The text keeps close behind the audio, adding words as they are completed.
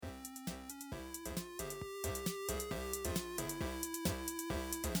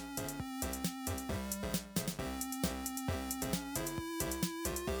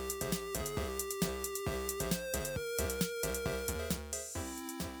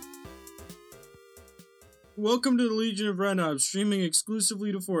Welcome to the Legion of Renhob, streaming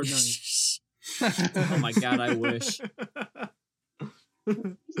exclusively to Fortnite. Oh my god, I wish.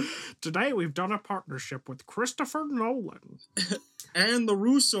 Today we've done a partnership with Christopher Nolan. And the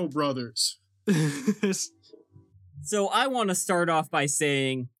Russo brothers. So I want to start off by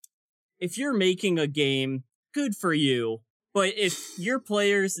saying, if you're making a game, good for you. But if your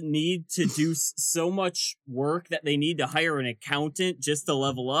players need to do so much work that they need to hire an accountant just to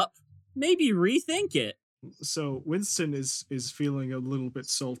level up, maybe rethink it. So Winston is feeling a little bit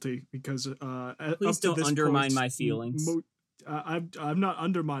salty because please don't undermine my feelings. I'm not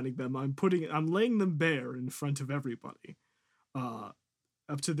undermining them. I'm laying them bare in front of everybody.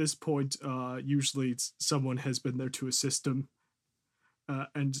 Up to this point, usually someone has been there to assist them,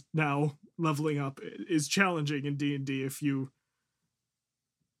 and now leveling up is challenging in D&D if you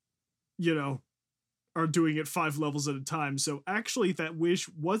are doing it 5 levels at a time. So actually, that wish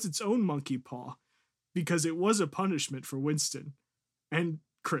was its own monkey paw, because it was a punishment for Winston and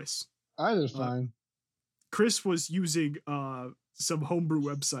Chris. I was fine. Chris was using some homebrew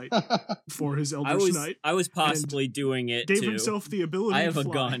website for his Eldritch Knight. I was possibly doing it gave too. Himself the ability I have to a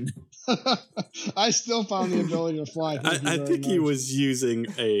fly. gun. I still found the ability to fly. I think he was using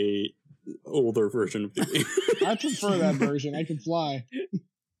a older version of the game. I prefer that version. I can fly.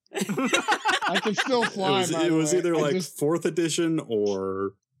 I can still fly. It was either like 4th edition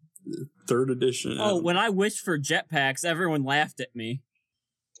or 3rd edition. Oh, when I wished for jetpacks, everyone laughed at me.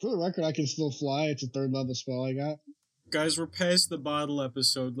 For the record, I can still fly. It's a 3rd level spell I got. Guys, we're past the bottle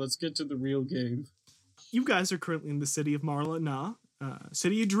episode. Let's get to the real game. You guys are currently in the city of Marla'na,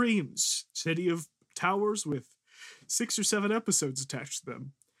 city of dreams, city of towers with 6 or 7 episodes attached to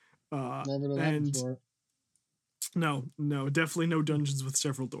them. Never done that before. No, definitely no dungeons with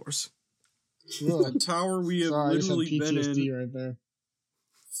several doors. A tower we have literally been in right there.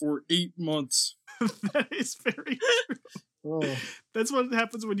 For 8 months. That is very true. Oh. That's what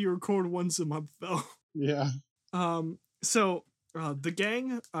happens when you record once a month, though. Yeah. So the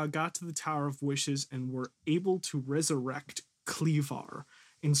gang got to the Tower of Wishes and were able to resurrect Cleavar,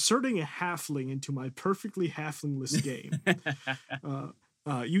 inserting a halfling into my perfectly halflingless game.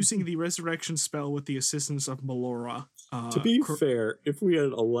 Using the resurrection spell with the assistance of Marla'na. To be fair, if we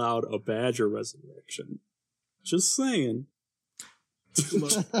had allowed a badger resurrection, just saying.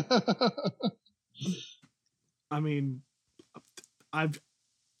 Look, I mean,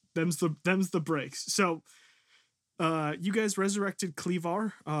 them's the breaks. So, you guys resurrected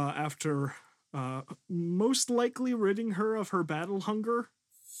Cleavar after most likely ridding her of her battle hunger,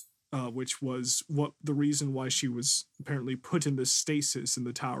 which was the reason why she was apparently put in this stasis in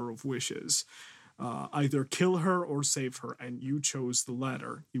the Tower of Wishes. Either kill her or save her, and you chose the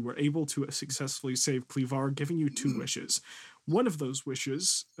latter. You were able to successfully save Cleavar, giving you 2 wishes. One of those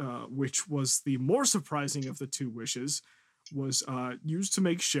wishes, which was the more surprising of the 2 wishes, was used to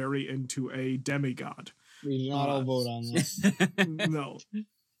make Sherry into a demigod. We did not all vote on that. No.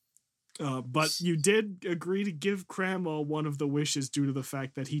 But you did agree to give Cramwell one of the wishes due to the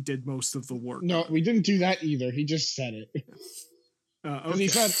fact that he did most of the work. No, we didn't do that either. He just said it. Okay.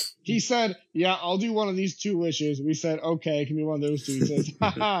 He said, yeah, I'll do one of these 2 wishes. We said, okay, it can be one of those 2. He says,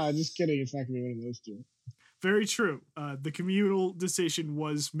 haha, just kidding, it's not going to be one of those 2. Very true. The communal decision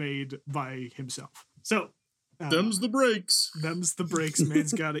was made by himself. So, them's the breaks. Them's the breaks.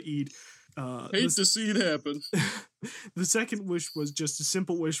 Man's got to eat. Hate to see it happen. The second wish was just a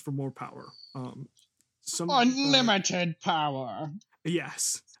simple wish for more power. Unlimited power.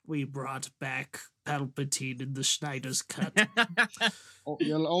 Yes. We brought back Palpatine in the Schneider's cut.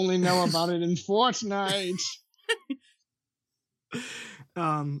 You'll only know about it in Fortnite.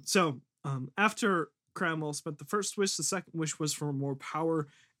 After Cramwell spent the first wish, the second wish was for more power.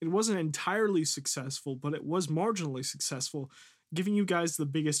 It wasn't entirely successful, but it was marginally successful, giving you guys the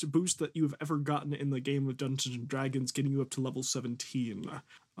biggest boost that you've ever gotten in the game of Dungeons & Dragons, getting you up to level 17.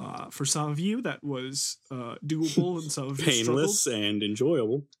 For some of you, that was doable, and some of you painless struggled. And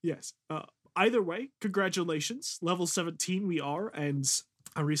enjoyable. Yes. Either way, congratulations. Level 17 we are, and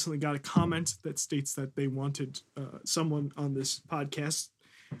I recently got a comment that states that they wanted someone on this podcast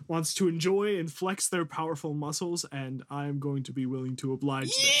wants to enjoy and flex their powerful muscles, and I'm going to be willing to oblige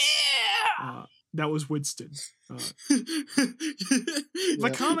this. That was Winston. The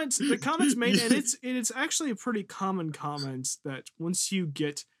comments made, and it's actually a pretty common comment that once you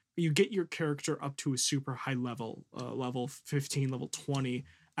get your character up to a super high level, level 15, level 20,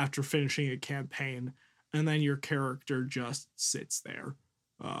 after finishing a campaign, and then your character just sits there,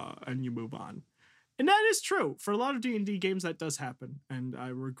 and you move on. And that is true. For a lot of D&D games, that does happen, and I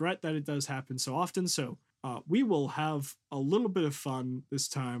regret that it does happen so often. So we will have a little bit of fun this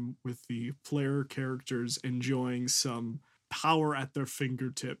time with the player characters enjoying some power at their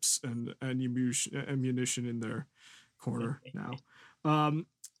fingertips and ammunition in their corner now.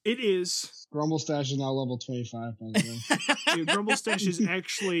 It is Grumble Stash is now level 25, by the way. Grumble Stash has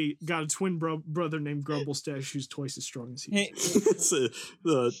actually got a twin brother named Grumble Stash who's twice as strong as he is. It's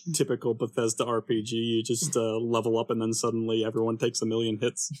the typical Bethesda RPG. You just level up and then suddenly everyone takes 1,000,000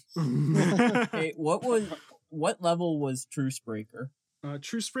 hits. Hey, what level was Trucebreaker?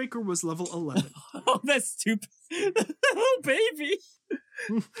 Trucebreaker was level 11. Oh, that's stupid. Oh, baby.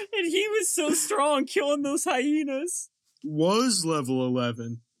 And he was so strong killing those hyenas. Was level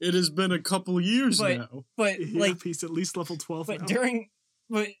 11. It has been a couple years now. But he's at least level 12 but now.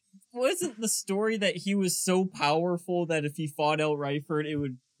 But wasn't the story that he was so powerful that if he fought El Ryford, it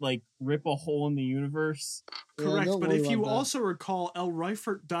would like rip a hole in the universe? Correct, don't but worry if you about that. also recall, El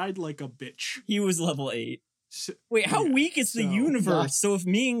Ryford died like a bitch. He was level 8. Wait, how weak is the so- universe? So if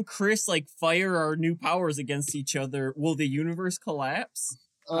me and Chris like fire our new powers against each other, will the universe collapse?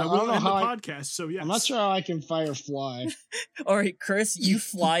 I I will don't know end how the I, podcast, so yes. I'm not sure how I can fire fly. All right, Chris, you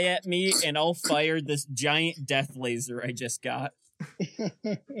fly at me and I'll fire this giant death laser I just got.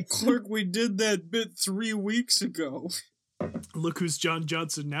 Clark, we did that bit 3 weeks ago. Look who's John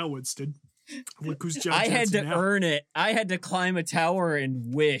Johnson now, Winston. Look who's John I Johnson had to now. earn it. I had to climb a tower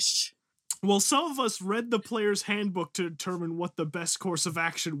and wish. Well, some of us read the player's handbook to determine what the best course of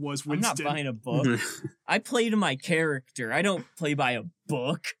action was, Winston. I'm not buying a book. I play to my character. I don't play by a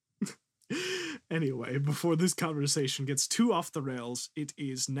book. Anyway, before this conversation gets too off the rails, it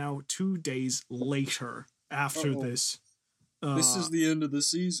is now 2 days later after Uh-oh. this. This is the end of the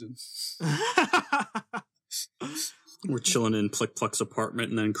season. We're chilling in Plick Pluck's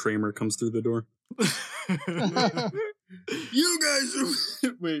apartment, and then Kramer comes through the door. You guys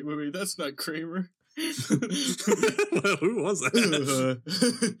are... Wait, that's not Kramer. Who was that?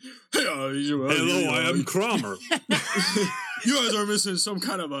 Hello, I am Kramer. You guys are missing some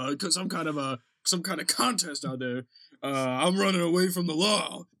kind of contest out there. I'm running away from the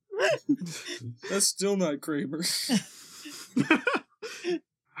law. That's still not Kramer.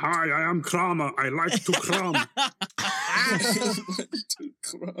 Hi, I am Kramer. I like to cram.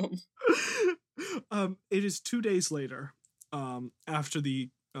 It is 2 days later, after the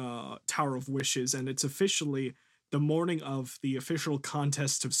Tower of Wishes, and it's officially the morning of the official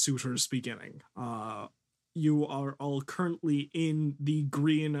contest of suitors beginning. You are all currently in the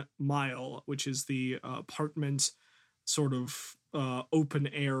Green Mile, which is the apartment sort of open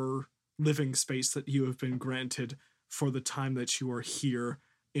air living space that you have been granted for the time that you are here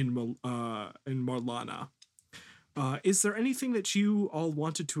in Marla'na. Is there anything that you all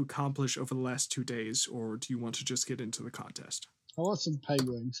wanted to accomplish over the last 2 days, or do you want to just get into the contest? I want some peg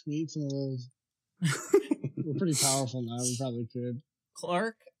wings. Can we eat some of those? We're pretty powerful now. We probably could.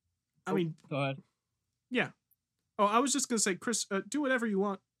 Clark? I mean, Go ahead. yeah. Oh, I was just going to say, Chris, do whatever you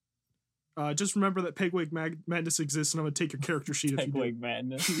want. Just remember that Pegwig Madness exists, and I'm going to take your character sheet if you do. Pegwig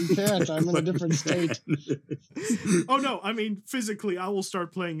Madness. You can't. I'm in a different state. Oh, no, I mean, physically, I will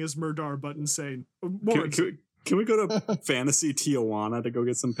start playing as Murdar, but insane. Can we go to Fantasy Tijuana to go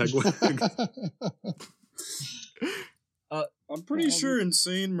get some pegwig? I'm pretty sure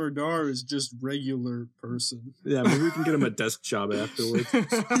Insane Murdar is just regular person. Yeah, maybe we can get him a desk job afterwards.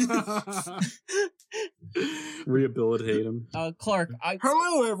 Rehabilitate him. Clark,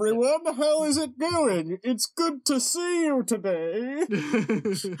 Hello, everyone. How is it going? It's good to see you today.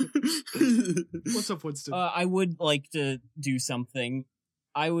 What's up, Winston? I would like to do something.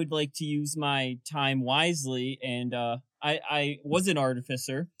 I would like to use my time wisely, and I was an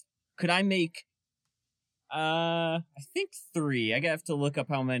artificer. Could I make I think 3. I have to look up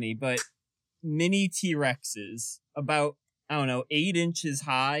how many, but mini T-Rexes, about, 8 inches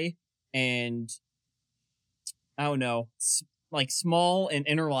high, and like small and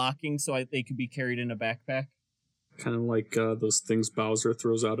interlocking, so they could be carried in a backpack. Kind of like those things Bowser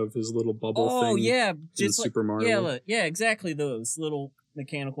throws out of his little bubble thing. Oh yeah, in just like Super Mario. yeah, exactly those little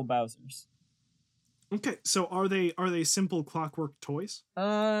mechanical Bowsers. Okay, so are they simple clockwork toys?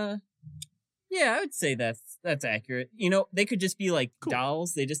 Yeah, I would say that's accurate. They could just be like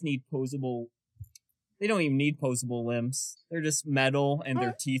dolls. They just need posable. They don't even need posable limbs. They're just metal, and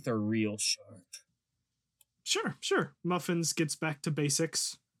their teeth are real sharp. Sure. Muffins gets back to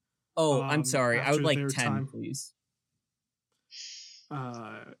basics. Oh, I'm sorry. I would after like their 10, time. please.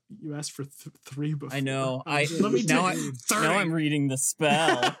 You asked for 3 before. I know. Let me now. take Now I'm reading the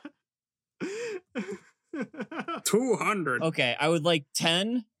spell. 200. Okay, I would like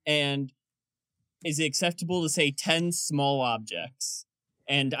 10, and is it acceptable to say 10 small objects?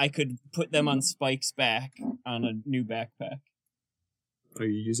 and I could put them on Spike's back on a new backpack. Are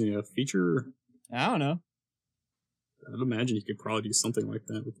you using a feature? I don't know. I'd imagine you could probably do something like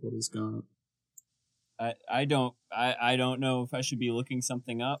that with what he's got. I don't know if I should be looking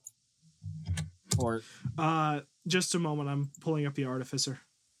something up. Or just a moment, I'm pulling up the Artificer.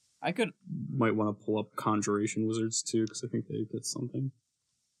 I could Might want to pull up Conjuration Wizards too, because I think they did something.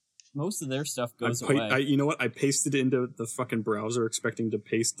 most of their stuff goes away. You know what? I pasted it into the fucking browser expecting to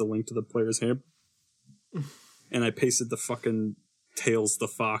paste the link to the player's hand. And I pasted the fucking Tails the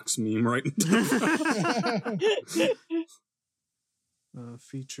Fox meme right into the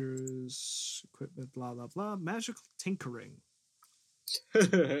Features, equipment, blah, blah, blah. Magical tinkering.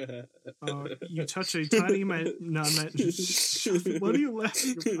 You touch a tiny what are you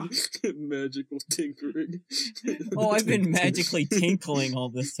laughing about? Magical tinkering. Oh, I've been magically tinkling all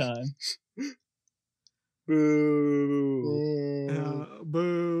this time. Boo.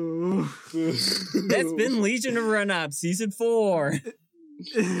 Boo. That's been Legion of Run-Up, Season 4.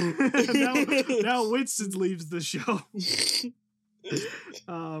 now Winston leaves the show.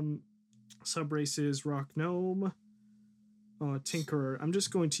 Subraces, Rock Gnome, Tinkerer. I'm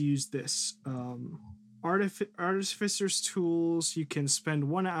just going to use this. Artificer's Tools. You can spend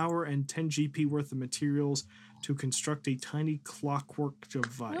 1 hour and 10 GP worth of materials to construct a tiny clockwork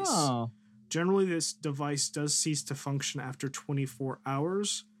device. Oh. Generally, this device does cease to function after 24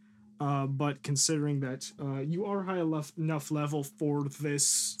 hours. But considering that you are high enough level for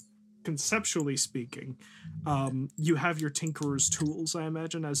this, conceptually speaking, you have your Tinkerer's Tools, I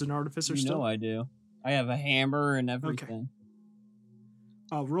imagine, as an Artificer still? No, I do. I have a hammer and everything.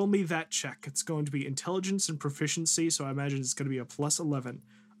 Okay. Roll me that check. It's going to be Intelligence and Proficiency, so I imagine it's going to be a plus 11.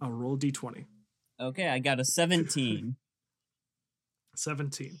 Roll a d20. Okay, I got a 17.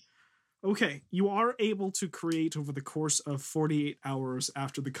 17. Okay, you are able to create over the course of 48 hours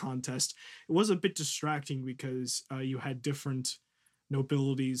after the contest. It was a bit distracting because you had different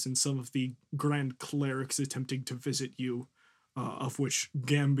nobilities and some of the Grand Clerics attempting to visit you, of which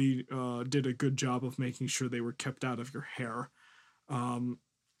Gambi did a good job of making sure they were kept out of your hair.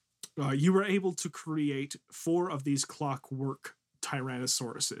 You were able to create 4 of these clockwork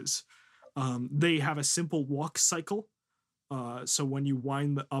Tyrannosauruses. They have a simple walk cycle. So when you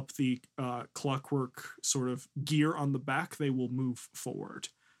wind up the clockwork sort of gear on the back, they will move forward.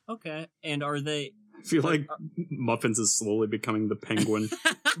 Okay, and are they... I feel like Muffins is slowly becoming the penguin.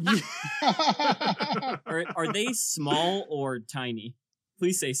 Are they small or tiny?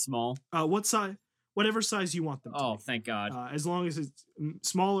 Please say small. What size? Whatever size you want them to be. Oh, thank God. As long as it's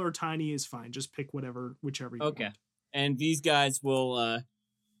small or tiny is fine. Just pick whichever you want. Okay, and these guys will...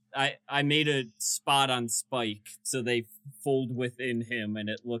 I made a spot on Spike so they fold within him and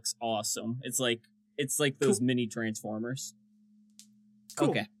it looks awesome. It's like those Cool. mini Transformers. Cool.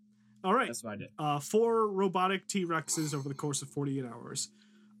 Okay. All right. That's what I did. 4 robotic T-Rexes over the course of 48 hours.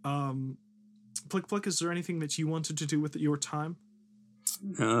 Plick, is there anything that you wanted to do with your time?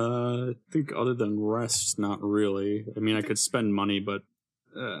 I think other than rest, not really. I mean, I could spend money, but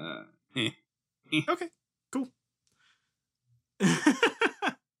Okay, cool.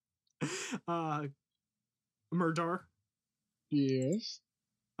 Murdar, Yes.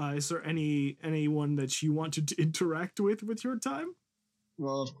 is there anyone that you wanted to interact with your time?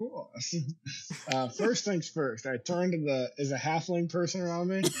 Well, of course. First things first. I turned to is a halfling person around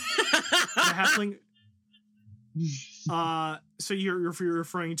me? The halfling. So you're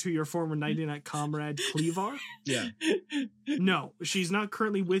referring to your former Nighty Night comrade Cleavar? Yeah. No, she's not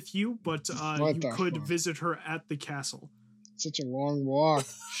currently with you, but What you the could fuck? visit her at the castle. Such a long walk.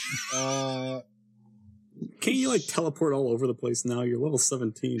 can't you like teleport all over the place now? You're level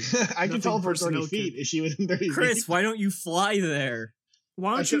 17. I Nothing can teleport 30 personnel feet kit. if she was in 30 Chris, feet. why don't you fly there?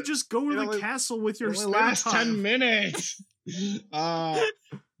 Why I don't you could- just go to it the only- castle with your It only spare lasts 10 time? minutes.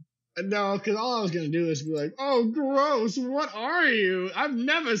 No, because all I was going to do is be like, oh, gross, what are you? I've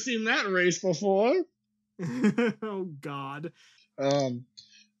never seen that race before. Oh God! You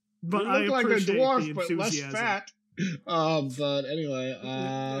But look I like a appreciate dwarf, the but less enthusiasm. fat. But anyway,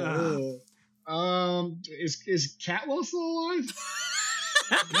 is Catwell still alive?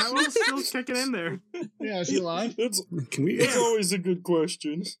 Catwell's still kicking in there. Yeah, is he alive? Can we? It's always a good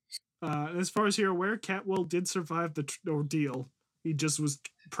question. As far as you're aware, Catwell did survive the ordeal. He just was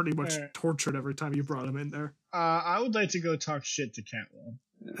pretty much Alright. tortured every time you brought him in there. I would like to go talk shit to Catwell.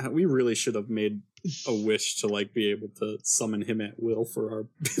 We really should have made a wish to like be able to summon him at will for our.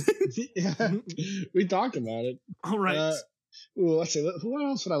 Yeah, we talked about it. All right. Let's see. What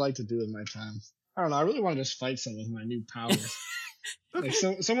else would I like to do with my time? I don't know. I really want to just fight someone with my new powers. Like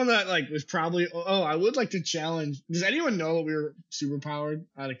someone that like was probably. Oh, I would like to challenge. Does anyone know that we were super powered?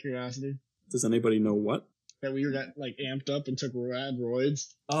 Out of curiosity, Does anybody know what? that we got like amped up and took rad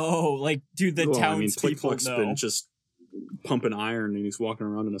roids. Oh, like, do the Well, I mean, townspeople Plick-Pluck's know? been just pumping iron and he's walking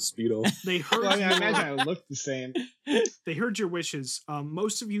around in a Speedo. They heard. Well, I mean, I your- imagine I look the same. They heard your wishes.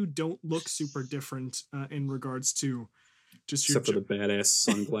 Most of you don't look super different in regards to just your. Except for the badass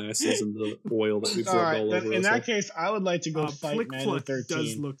sunglasses and the oil that we've All rubbed right, all then over in us. that case, I would like to go fight Plick Manu Pluck does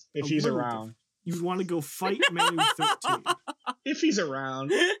 13 look if a he's little around. You want to go fight Manu 13. If he's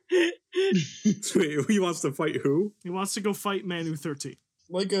around. Wait, he wants to fight who? He wants to go fight Manu 13.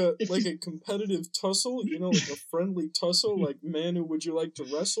 Like a competitive tussle, like a friendly tussle. Like, Manu, would you like to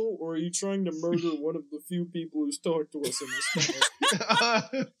wrestle, or are you trying to murder one of the few people who's talked to us in this town?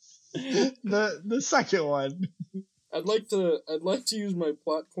 The second one. I'd like to use my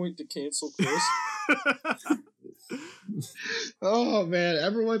plot point to cancel Chris. Oh man,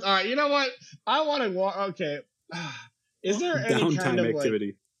 everyone's all right. You know what? I want to walk. Okay, is there any Downtime kind of activity.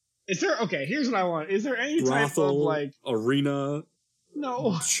 like? Is there? Okay, here's what I want. Is there any type of Brothel, like? arena,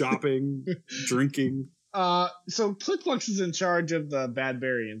 No. shopping, drinking. So Plick-Pluck is in charge of the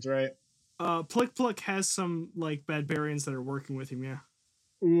Badbarians, right? Plick has some like barbarians that are working with him. Yeah.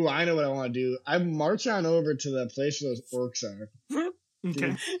 Ooh, I know what I want to do. I march on over to the place where those orcs are.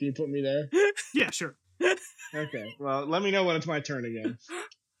 Okay. Can you put me there? Yeah, sure. Okay. Well, let me know when it's my turn again.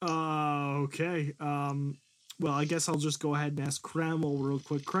 Okay. Well, I guess I'll just go ahead and ask Cramel real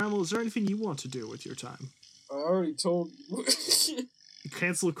quick. Cramel, is there anything you want to do with your time? I already told you.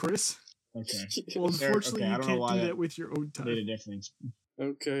 Cancel Chris? Okay. Well, unfortunately, I you don't know can't why do that that with your own made a time. difference.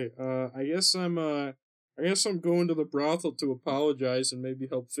 Okay, I guess I'm going to the brothel to apologize and maybe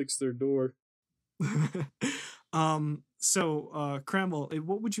help fix their door. So, Cramel,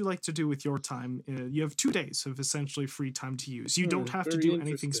 what would you like to do with your time? You have 2 days of essentially free time to use. You don't have to very do anything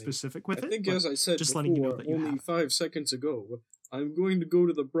interesting. specific with I it. think, but as I said just before, letting you know that you only have. 5 seconds ago, I'm going to go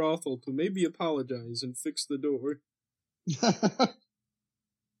to the brothel to maybe apologize and fix the door.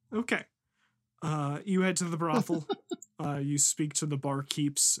 Okay. You head to the brothel. You speak to the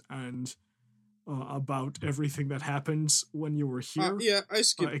barkeeps and about everything that happened when you were here. Yeah, I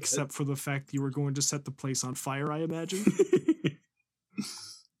skipped Except for the fact you were going to set the place on fire, I imagine.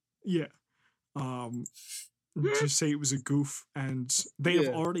 Yeah. Just say it was a goof, and they have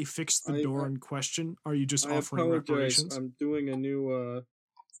Yeah. already fixed the door in question. Are you just I offering apologize. reparations? I'm doing a new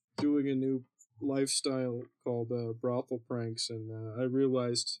lifestyle called brothel pranks, and I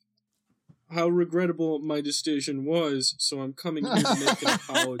realized how regrettable my decision was, so I'm coming here to make an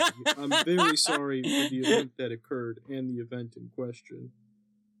apology. I'm very sorry for the event that occurred and the event in question.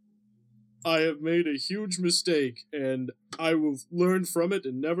 I have made a huge mistake, and I will learn from it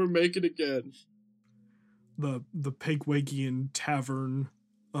and never make it again. The Pigwagian tavern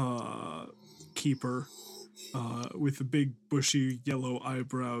keeper with the big bushy yellow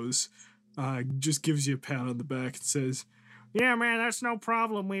eyebrows just gives you a pat on the back and says, "Yeah, man, that's no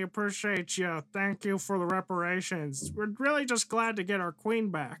problem. We appreciate you. Thank you for the reparations. We're really just glad to get our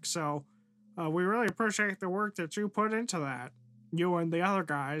queen back, so we really appreciate the work that you put into that. You and the other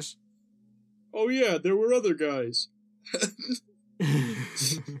guys." Oh yeah, there were other guys. I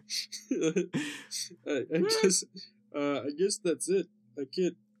guess that's it. I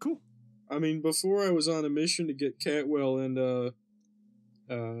can't. Cool. I mean, before I was on a mission to get Catwell and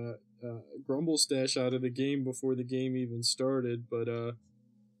Grumblestash out of the game before the game even started, but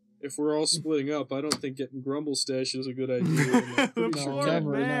if we're all splitting up, I don't think getting Grumblestash is a good idea. And I'm pretty The sure poor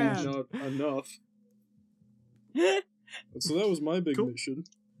Catwell's man. not enough. So that was my big Cool. mission,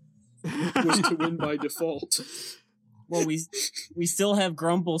 was to win by default. Well, we still have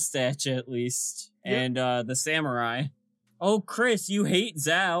Grumblestash at least, Yeah. and the samurai. Oh, Chris, you hate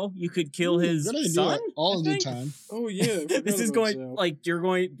Zhao. You could kill his Good idea. son. All I in due think? time. Oh yeah, I forgot This is about going Zhao. like you're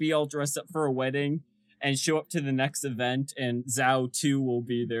going to be all dressed up for a wedding and show up to the next event, and Zhao too will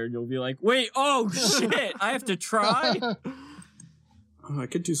be there. And you'll be like, "Wait, oh shit, I have to try." I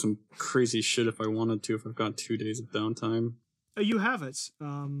could do some crazy shit if I wanted to, if I've got 2 days of downtime. You have it.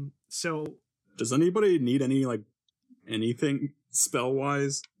 So Does anybody need anything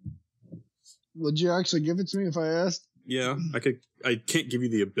spell-wise? Would you actually give it to me if I asked? Yeah, I can't give you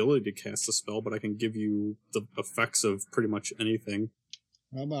the ability to cast a spell, but I can give you the effects of pretty much anything.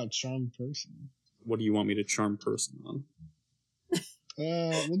 How about charm person? What do you want me to charm person on?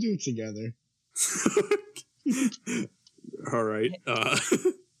 We'll do it together. All right.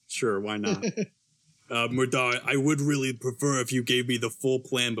 Sure, why not? Murdar, I would really prefer if you gave me the full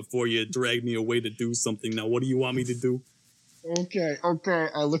plan before you dragged me away to do something. Now, what do you want me to do? Okay.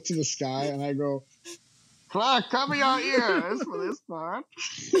 I look to the sky and I go, Clark, cover your ears for this part.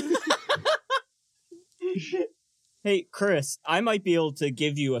 Hey, Chris, I might be able to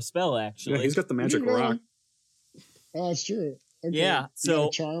give you a spell, Yeah, actually. he's got the magic You know. rock. Oh, that's true. Okay. Yeah, You so- got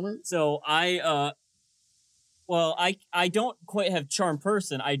a charmer? So I don't quite have Charm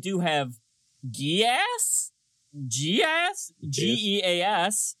Person. I do have Geas? Geas?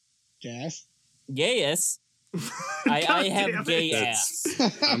 Geas? Gas. Gaius. I have damn it. gay That's-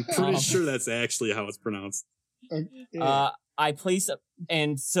 ass. I'm pretty Um, sure that's actually how it's pronounced. Yeah. I place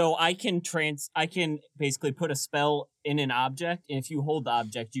and so I can basically put a spell in an object, and if you hold the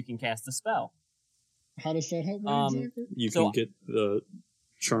object, you can cast a spell. How does that help me exactly? You So- can get the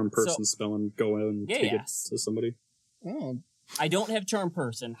charm person spell and go in and take it Yes. to somebody. Oh, I don't have Charm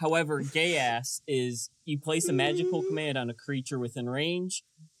Person. However, Gay Ass is you place a magical command on a creature within range.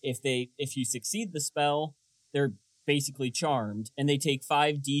 If you succeed the spell, they're basically charmed, and they take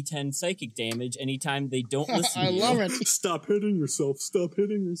 5d10 psychic damage anytime they don't listen I to you. love it. Stop hitting yourself. Stop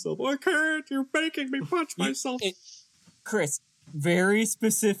hitting yourself. I can't. You're making me punch myself. Chris, very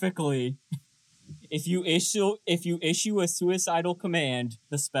specifically, if you issue a suicidal command,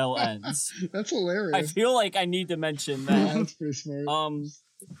 the spell ends. That's I hilarious. feel like I need to mention Yeah, that. that's pretty smart.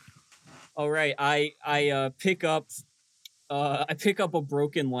 All right, I pick up a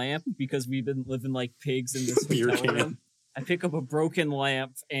broken lamp because we've been living like pigs in this Beer hotel can. room. I pick up a broken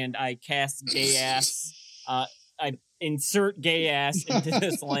lamp and I cast gay ass. I insert gay ass into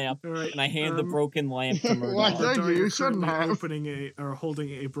this lamp All right. and I hand the broken lamp to Why Murdoch. Thank you, Murdoch, you you're shouldn't currently have. holding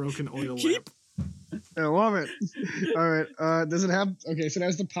a broken oil Keep- lamp. I love it. All right. Does it have? Okay, so it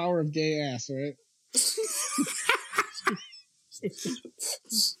has the power of gay ass, right?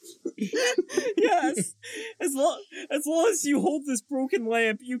 Yes, as long as you hold this broken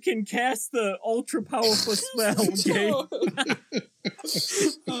lamp, you can cast the ultra powerful spell. Gay.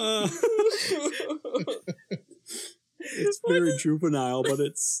 It's very juvenile, but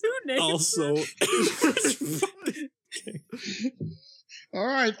it's Who named also. All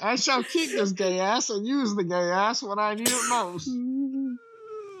right, I shall keep this gay ass and use the gay ass when I need it most.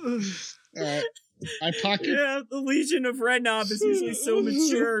 All right, I pocket. Yeah, the Legion of Red Knob is usually so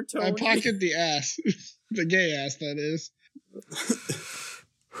mature, Tony. I pocket the ass, the gay ass, that is.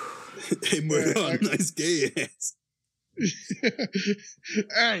 Hey, Murdoch, nice gay ass.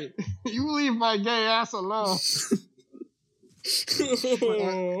 Hey, you leave my gay ass alone. Clark,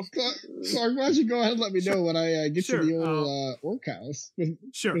 why don't you go ahead and let me know when I get Sure, to the old orc house with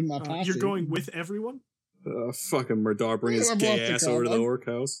Sure. my posse. You're going with everyone? Fucking Murdoch bring his Yeah, I'm gay off the ass over to the call. orc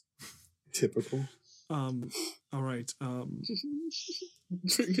house. Typical. All right.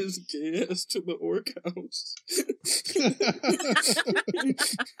 Bring his gay ass to the orc house.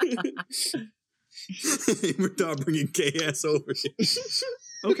 Murdoch bringing gay ass over here.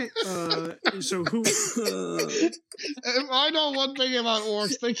 Okay. So who? If I know one thing about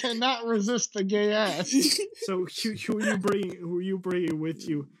orcs, they cannot resist the gay ass. So who are you bringing? Who are you bringing with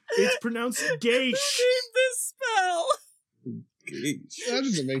you? It's pronounced gay. this spell. Gage. That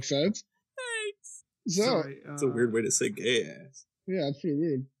doesn't make sense. Thanks. So, Sorry, It's a weird way to say gay ass. yeah, it's pretty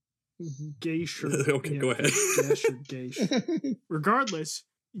weird. Geish. Okay, go ahead. Gash or geish. Regardless,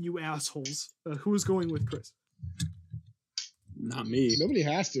 you assholes. Who's going with Chris? Not me. Nobody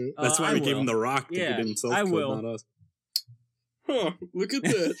has to. That's why I we gave will. him the rock to Yeah, get himself I killed, will. not us. Huh, look at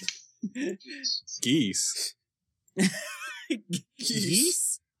that. Geese.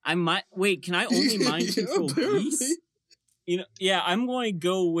 Geese? I might wait. Can I only mind Yeah, control apparently. geese? You know, yeah. I'm going to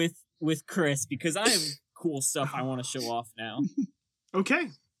go with Chris because I have cool stuff I want to show off now. Okay.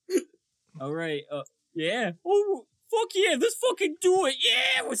 All right. Yeah. Oh, fuck yeah! Let's fucking do it!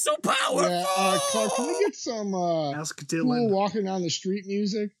 Yeah, we're so powerful. Yeah, Clark, can we get some Ask cool Dylan. walking down the street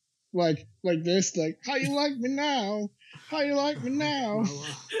music? Like this, like, how you like me now? How you like me now? Well,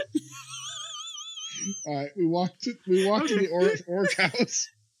 Alright, we walk to the orc house.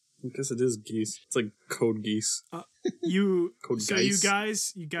 I guess it is geese. It's like code geese. you Code so geese.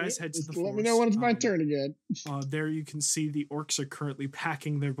 you guys head to Just the let forest. me know when it's my turn again. There you can see the orcs are currently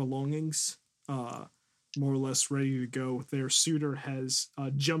packing their belongings, more or less ready to go. Their suitor has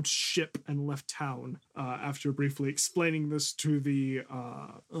jumped ship and left town after briefly explaining this to the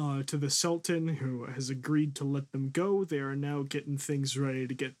Sultan, who has agreed to let them go. They are now getting things ready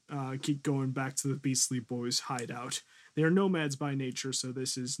to keep going back to the Beastly Boys' hideout. They are nomads by nature, so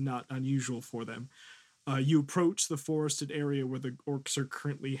this is not unusual for them. You approach the forested area where the orcs are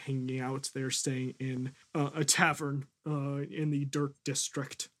currently hanging out. They're staying in a tavern in the Dirk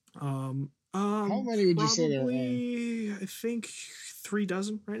district. How many would you say there are? Probably, I think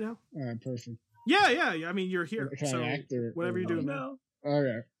 36 right now. Alright, perfect. Yeah. I mean, you're here, Can I so act or whatever you're doing no? now.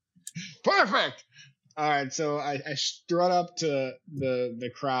 Okay. Perfect! All right, so I strut up to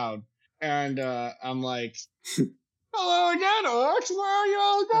the crowd, and I'm like, "Hello again, orcs. Where are you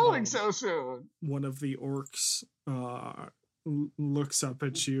all going so soon?" One of the orcs looks up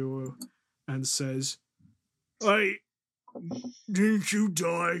at you and says, "Hey, didn't you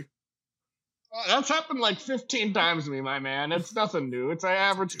die?" That's happened like 15 times to me, my man. It's nothing new. It's an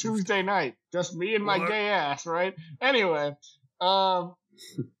average Tuesday night. Just me and my What? gay ass, right? Anyway, from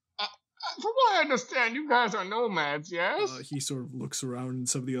what I understand, you guys are nomads, yes? He sort of looks around, and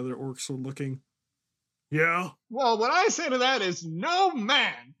some of the other orcs are looking. Yeah. Well, what I say to that is, no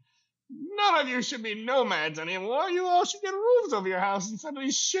man. None of you should be nomads anymore. You all should get roofs over your house instead of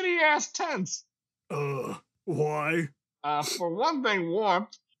these shitty-ass tents. Why? For one thing,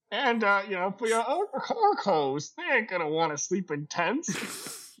 warmth. And, for your orc hoes, they ain't gonna want to sleep in tents.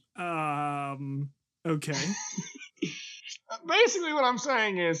 Okay. Basically, what I'm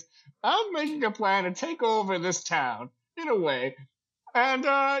saying is, I'm making a plan to take over this town, in a way. And,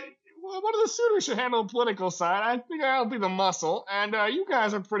 one of the suitors should handle the political side. I think I'll be the muscle. And, you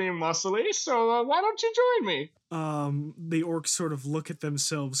guys are pretty muscly, so why don't you join me? The orcs sort of look at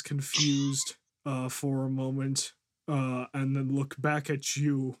themselves confused, for a moment, and then look back at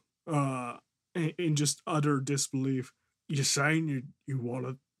you, in just utter disbelief. You saying you want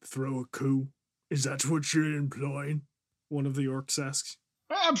to throw a coup? Is that what you're implying? One of the orcs asks.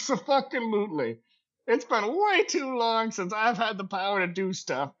 Abso-fucking-lutely. It's been way too long since I've had the power to do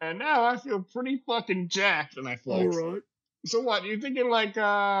stuff, and now I feel pretty fucking jacked, and I flex. Alright. So what, you thinking like,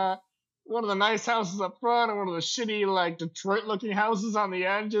 one of the nice houses up front, or one of the shitty, like, Detroit-looking houses on the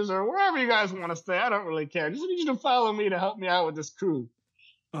edges, or wherever you guys want to stay? I don't really care. Just need you to follow me to help me out with this coup.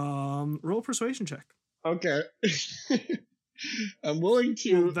 Roll a persuasion check. Okay. I'm willing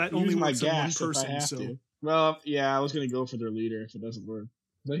to that use only my works on one gas person, if I have so- to. Well, yeah, I was gonna go for their leader if it doesn't work.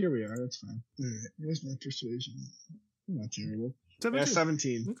 But here we are, that's fine. Alright, where's my persuasion? Not terrible. 17.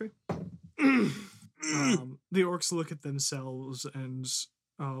 17. Okay. The orcs look at themselves and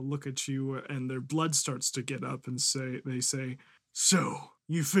look at you, and their blood starts to get up, and they say, "So,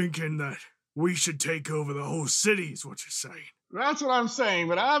 you thinking that we should take over the whole city is what you're saying?" That's what I'm saying,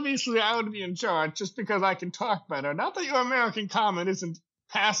 but obviously I would be in charge just because I can talk better. Not that your American common isn't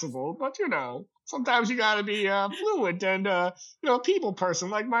passable, but sometimes you gotta be fluent and people person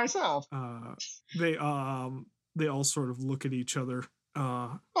like myself. They all sort of look at each other.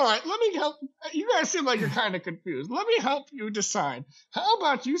 All right, let me help. You guys seem like you're kind of confused. Let me help you decide. How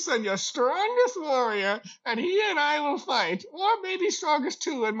about you send your strongest warrior, and he and I will fight, or maybe strongest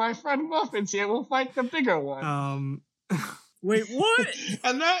two, and my friend Muffins here will fight the bigger one. Wait, what?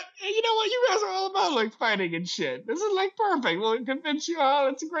 And that, you know what, you guys are all about, like, fighting and shit. This is, like, perfect. We'll convince you all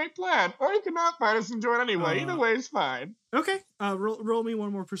it's a great plan. Or you can not fight us and join anyway. Either way is fine. Okay, roll me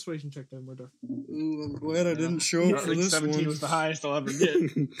one more persuasion check then, we're done. I'm glad I didn't show up for this 17 one. was the highest I'll ever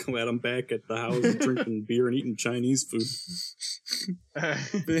get. Glad I'm back at the house drinking beer and eating Chinese food.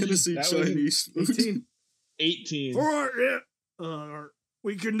 Fantasy That was Chinese food. 18. Alright, yeah.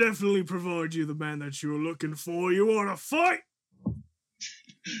 We can definitely provide you the man that you're looking for. You wanna fight?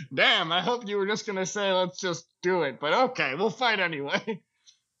 Damn, I hope you were just gonna say, let's just do it. But okay, we'll fight anyway.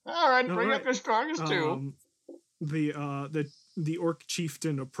 Alright, bring up your strongest two. The orc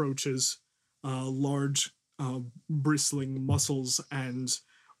chieftain approaches, large, bristling muscles and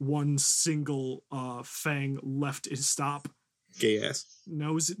one single fang left is stop. Gay ass.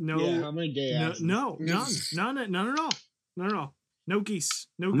 No, Yeah, how many gay asses? none at all. No geese.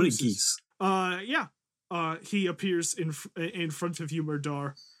 No How many gooses. geese? He appears in front of you,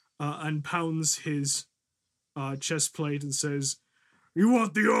 Murdar, and pounds his chest plate and says, "You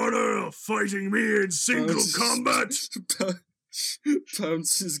want the honor of fighting me in single combat?"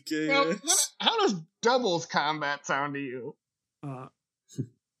 Pounces gay Now, ass. how does doubles combat sound to you?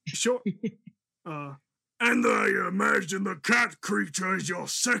 Sure. And I imagine the cat creature is your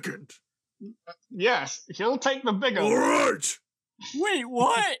second. Yes, he'll take the bigger All one. right. Wait,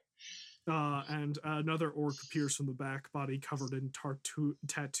 what? And another orc appears from the back, body covered in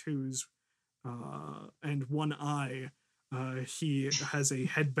tattoos, and one eye. He has a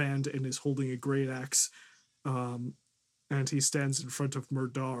headband and is holding a great axe, and he stands in front of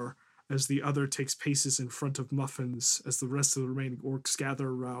Murdar as the other takes paces in front of Muffins as the rest of the remaining orcs gather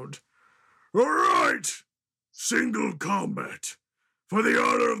around. All right, single combat for the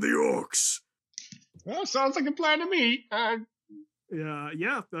honor of the orcs. Well, sounds like a plan to me.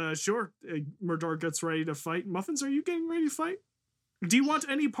 Sure. Murdar gets ready to fight. Muffins, are you getting ready to fight? Do you want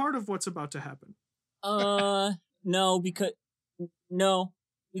any part of what's about to happen? No, because... No.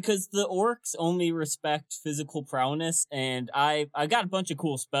 because the orcs only respect physical prowess, and I got a bunch of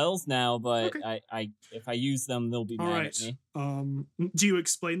cool spells now, but Okay. I if I use them, they'll be All mad right. at me. Do you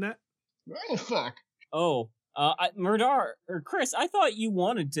explain that? Why the fuck? Oh, Murdar or Chris, I thought you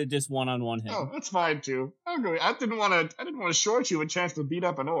wanted to just one-on-one him. Oh, that's fine too. Okay, I didn't want to short you a chance to beat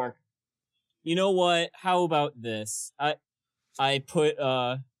up an orc. You know what? How about this? I put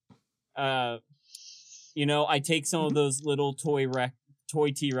I take some of those little toy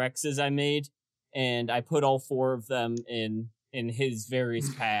T-Rexes I made, and I put all 4 of them in his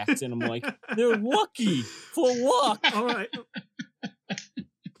various packs, and I'm like, they're lucky for luck. All right.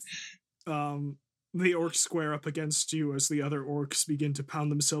 The orcs square up against you as the other orcs begin to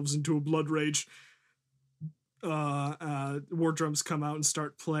pound themselves into a blood rage. War drums come out and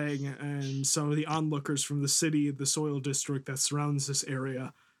start playing, and some of the onlookers from the city, the soil district that surrounds this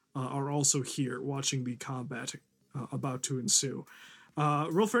area, are also here watching the combat about to ensue.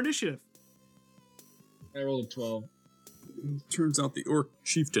 Roll for initiative. I rolled a 12. Turns out the orc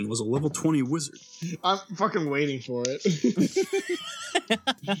chieftain was a level 20 wizard. I'm fucking waiting for it.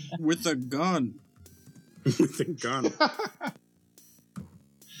 With a gun. With a gun.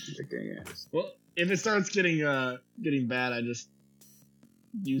 Well, if it starts getting bad, I just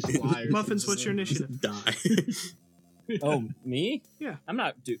use flyers. Muffins, what's your initiative? Die. Oh, me? Yeah. I'm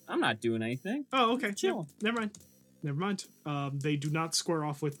not doing anything. Oh, okay. Chill. Never mind. They do not square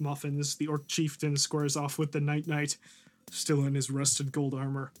off with Muffins. The orc chieftain squares off with the Night, still in his rusted gold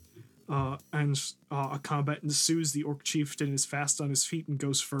armor. And a combat ensues. The orc chieftain is fast on his feet and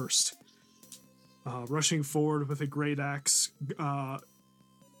goes first. Rushing forward with a great axe,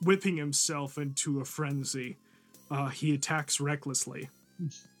 whipping himself into a frenzy. He attacks recklessly.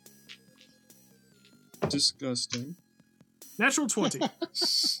 Disgusting. Natural 20.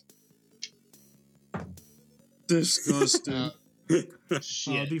 Disgusting.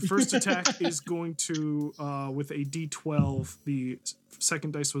 Shit. The first attack is going to, with a d12. The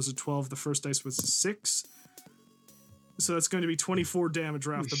second dice was a 12. The first dice was a 6. So that's going to be 24 damage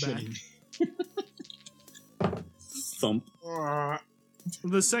right off the bat. Thump.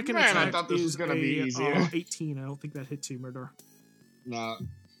 The second Man, I attack thought this is was gonna be easier. 18. I don't think that hits you, Murder. Nah.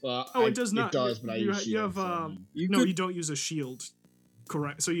 Oh, it does not. It does, but I you use shield. have You no, could- you don't use a shield.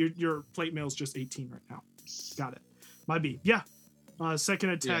 Correct. So your plate mail is just 18 right now. Got it. Might be. Yeah. Second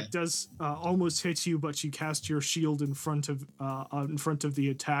attack does almost hit you, but you cast your shield in front of the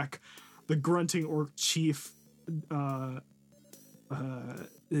attack. The grunting orc chief,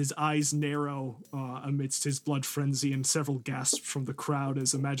 his eyes narrow amidst his blood frenzy, and several gasps from the crowd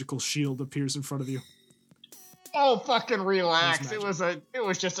as a magical shield appears in front of you. Oh, fucking relax! That's It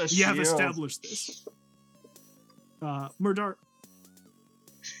was just a shield. You have established this. Murdar,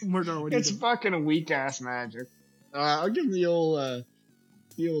 what do you It's do? fucking weak ass magic. I'll give him the old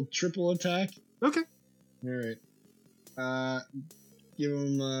triple attack. Okay. All right. Give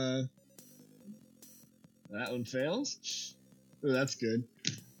him that one fails. Oh, that's good.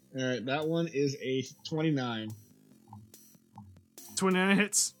 All right, that one is a 29. 29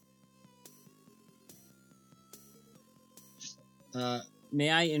 hits. May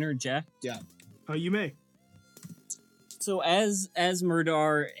I interject? Yeah. You may. So as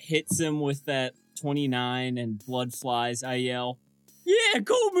Murdar hits him with that 29 and blood flies, I yell, "Yeah,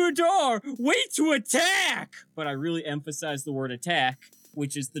 go Murdar! Wait to attack!" But I really emphasize the word attack,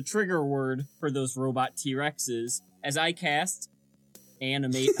 which is the trigger word for those robot T-Rexes, as I cast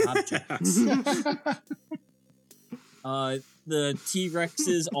animate objects. The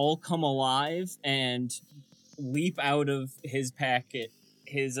T-Rexes all come alive and leap out of his packet,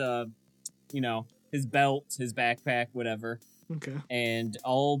 his belt, his backpack, whatever, Okay. and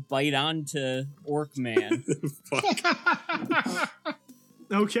all bite onto Orc Man.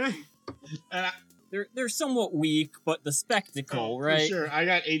 Okay. And They're somewhat weak, but the spectacle, for right? sure. I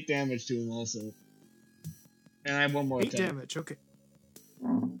got 8 damage to him also. And I have one more 8 attack. damage. Okay.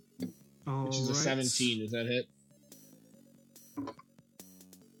 Which is a 17. Does that hit?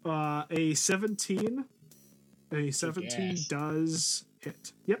 A 17. A 17 Yes. does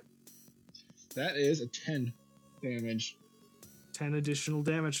hit. Yep. That is a 10 damage. 10 additional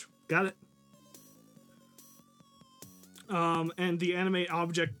damage. Got it. And the animate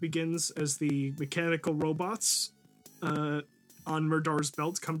object begins as the mechanical robots on Murdar's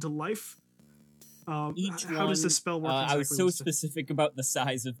belt come to life. How does the spell work exactly? I was so specific about the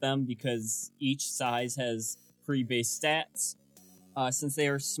size of them because each size has pre-base stats. Since they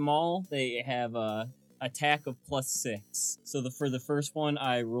are small, they have a attack of +6. So for the first one,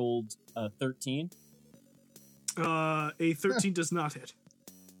 I rolled 13. A 13 does not hit.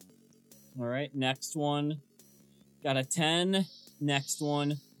 All right, next one got a 10, next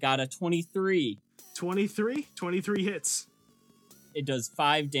one got a 23. 23 hits. It does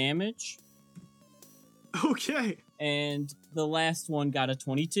 5 damage. Okay. And the last one got a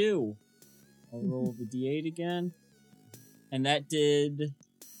 22. I'll roll the d8 again. And that did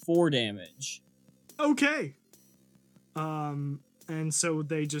 4 damage. Okay. And so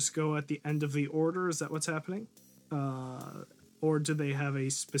they just go at the end of the order. Is that what's happening? Or do they have a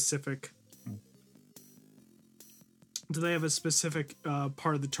specific...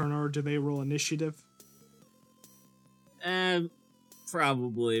 part of the turn, or do they roll initiative?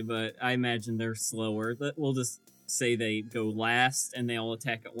 Probably, but I imagine they're slower. We'll just say they go last and they all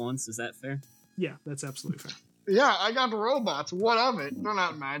attack at once. Is that fair? Yeah, that's absolutely fair. Yeah, I got the robots. What of it? They're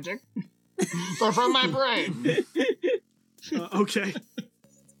not magic. They're from my brain. Okay.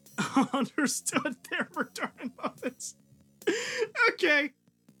 Understood there, return muffins. Okay.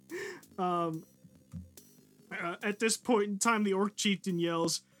 At this point in time, the Orc Chieftain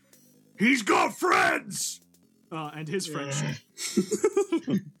yells, "He's got friends!" And his friendship.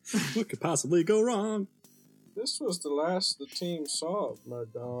 What could possibly go wrong? This was the last the team saw of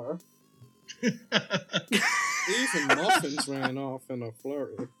Murdar. Even Muffins ran off in a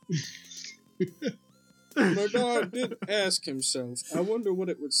flurry. Murdar did ask himself, I wonder what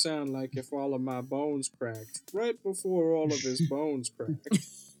it would sound like if all of my bones cracked, right before all of his bones cracked.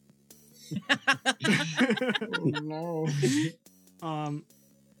 Oh, no.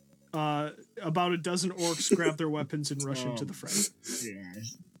 About a dozen orcs grab their weapons and rush into the fray. Yeah.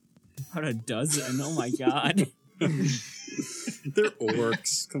 About a dozen? Oh my god. They're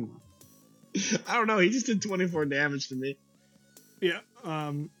orcs. Come on. I don't know. He just did 24 damage to me. Yeah.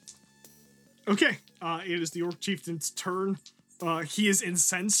 Okay. It is the Orc Chieftain's turn. He is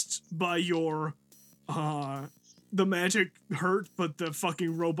incensed by your the magic hurt, but the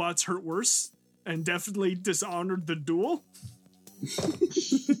fucking robots hurt worse, and definitely dishonored the duel.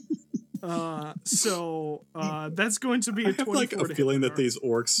 So that's going to be a 24. I have like a feeling that these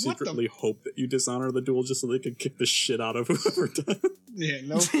orcs secretly hope that you dishonor the duel just so they can kick the shit out of whoever does. Yeah,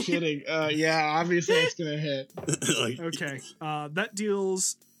 no kidding. Yeah, obviously it's gonna hit. Okay. That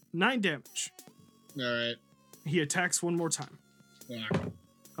deals 9 damage. Alright. He attacks one more time. Fuck.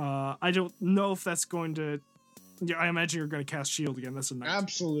 I don't know if that's going to... Yeah, I imagine you're going to cast shield again. That's a 9.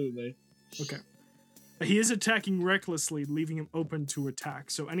 Absolutely. Okay. He is attacking recklessly, leaving him open to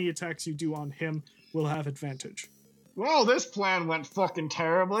attack. So any attacks you do on him will have advantage. Well, this plan went fucking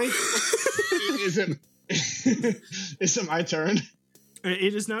terribly. Is it my turn?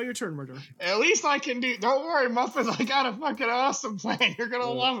 It is now your turn, Murder. At least I can do... Don't worry, Muffins, I got a fucking awesome plan. You're gonna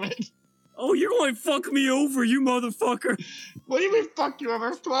love it. Oh, you're going to fuck me over, you motherfucker. What do you mean, fuck you?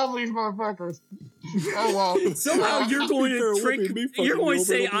 There's 12 of these motherfuckers. Oh, well. Somehow you're going to trick me. You're going to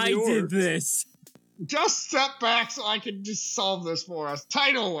say I did this. Just step back so I can just solve this for us.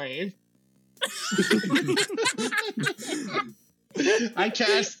 Tidal wave. I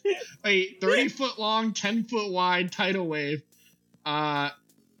cast a 30-foot long, 10-foot wide tidal wave.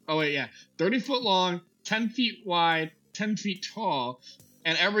 30 foot long, 10 feet wide, 10 feet tall,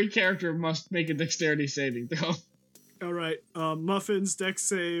 and every character must make a dexterity saving throw. All right. Muffins, dex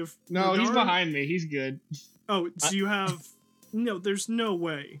save. No, Murdar? he's behind me. He's good. Oh, so you have... No, there's no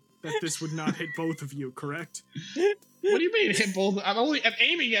way that this would not hit both of you, correct? What do you mean hit both? I'm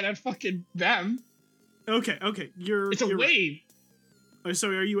aiming it at fucking them. Okay. It's a wave. Right. So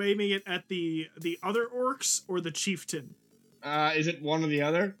are you aiming it at the other orcs or the chieftain? Is it one or the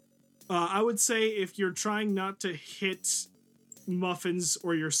other? I would say if you're trying not to hit Muffins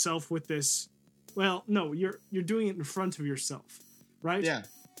or yourself with this, well, no, you're doing it in front of yourself, right? Yeah.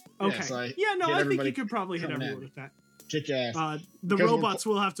 Okay. Yeah, so I think you could probably hit everyone with that. Kick ass. The Because robots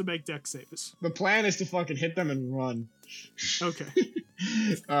will have to make dex saves. The plan is to fucking hit them and run. Okay.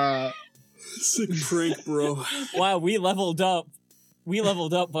 Sick prank, bro. Wow, we leveled up.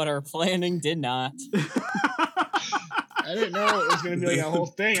 But our planning did not. I didn't know it was going to be like a whole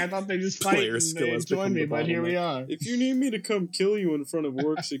thing. I thought they just fight and they join me, but here we are. If you need me to come kill you in front of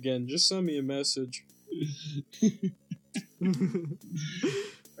orcs again, just send me a message.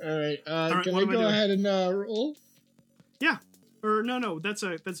 Alright, Alright, can what I am I go doing? ahead and roll? Yeah. Or no, that's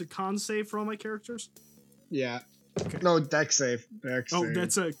a con save for all my characters. Yeah. Okay. No, dex save. Dex save.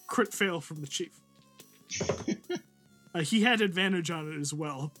 That's a crit fail from the chief. He had advantage on it as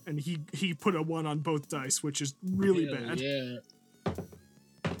well, and he put a 1 on both dice, which is really Hell bad. Yeah.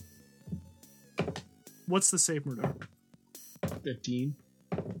 What's the save, Murder? 15.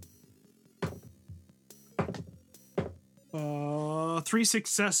 3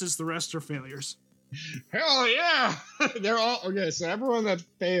 successes, the rest are failures. Hell yeah! They're all... Okay, so everyone that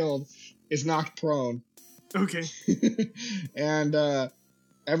failed is knocked prone. Okay. And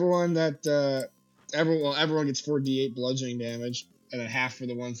everyone gets 4d8 bludgeoning damage, and then half for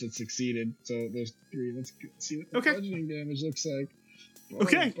the ones that succeeded. So there's 3. Let's see what the bludgeoning damage looks like. Boom,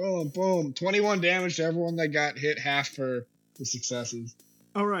 Okay. Boom, boom. 21 damage to everyone that got hit, half for the successes.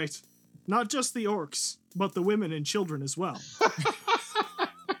 All right. Not just the orcs, but the women and children as well.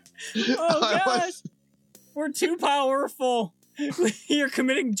 Oh gosh, we're too powerful. You're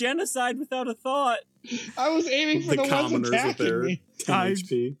committing genocide without a thought. I was aiming for the ones commoners with attacking their me. 10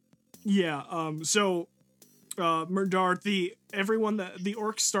 HP. Yeah. So, Murdar, the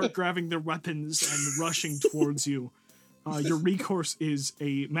orcs start grabbing their weapons and rushing towards you. Your recourse is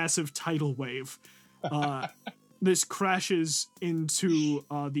a massive tidal wave. This crashes into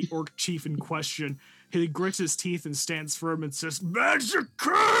the orc chief in question. He grits his teeth and stands firm and says,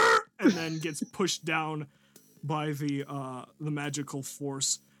 "Massacre!" and then gets pushed down by the magical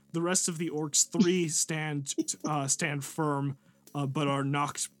force. The rest of the orcs, 3 stand firm, but are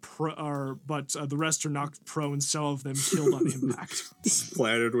knocked the rest are knocked prone. Some of them killed on impact.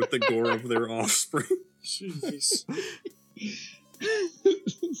 Splattered with the gore of their offspring. Jeez.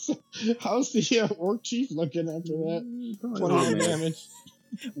 How's the orc chief looking after that? 21 damage.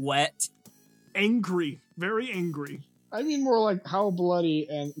 Wet. Angry, very angry. I mean more like how bloody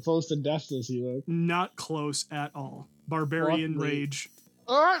and close to death does he look? Not close at all. Barbarian Luckily. rage.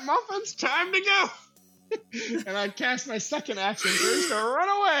 Alright, Muffins, time to go! And I cast my second action first to run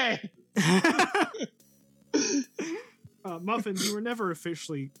away! Muffin, you were never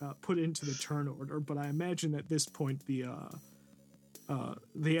officially put into the turn order, but I imagine at this point the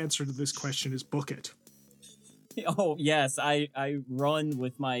answer to this question is book it. Oh yes, I run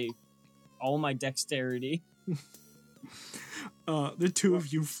with all my dexterity. The two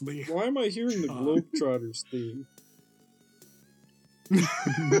of you flee. Why am I hearing the Globetrotters theme?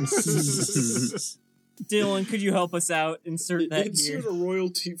 Dylan, could you help us out? Insert that here. Insert a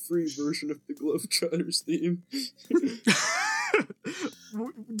royalty-free version of the Globetrotters theme.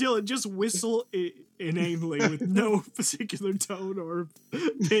 Dylan, just whistle inanely with no particular tone or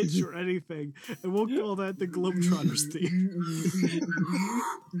pitch or anything, and we'll call that the Globetrotters theme.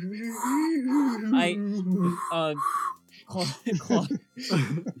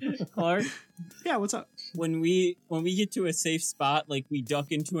 Clark? Yeah, what's up? When we get to a safe spot, like we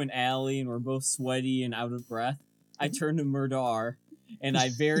duck into an alley and we're both sweaty and out of breath, I turn to Murdar and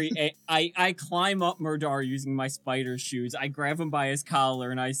I climb up Murdar using my spider shoes. I grab him by his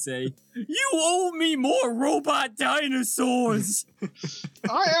collar and I say, "You owe me more robot dinosaurs!"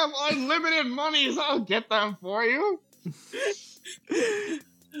 I have unlimited monies, I'll get them for you!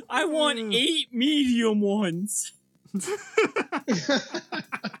 I want 8 medium ones. Fine,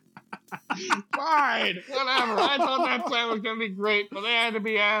 whatever. I thought that plan was gonna be great, but they had to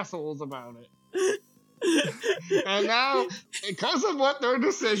be assholes about it. And now, because of what their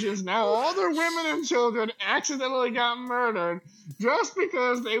decisions, now all their women and children accidentally got murdered just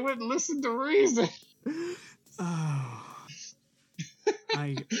because they wouldn't listen to reason.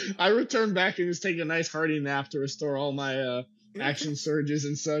 I return back and just take a nice hearty nap to restore all my action surges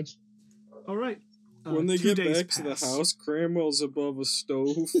and such. All right. When they get back pass. to the house, Cramwell's above a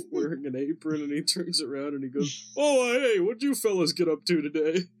stove wearing an apron, and he turns around and he goes, "Oh, hey, what'd you fellas get up to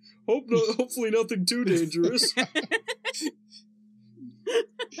today? Hopefully nothing too dangerous."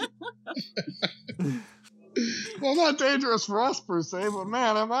 Well, not dangerous for us per se, but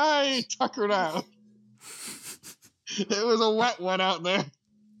man, am I tuckered out. It was a wet one out there.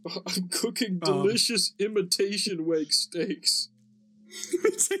 I'm cooking delicious imitation wag steaks.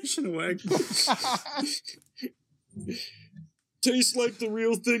 Imitation wag. Tastes like the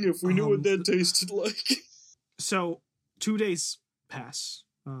real thing if we knew what that tasted like. So, 2 days pass.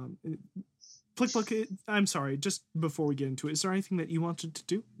 Plick, I'm sorry, just before we get into it, is there anything that you wanted to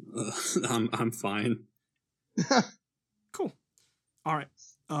do? I'm fine. Cool. All right.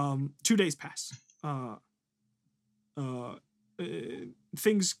 2 days pass.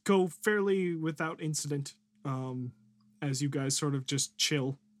 Things go fairly without incident. As you guys sort of just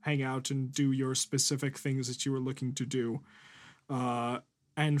chill, hang out, and do your specific things that you were looking to do.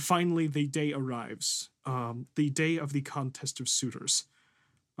 And finally, the day arrives. The day of the contest of suitors.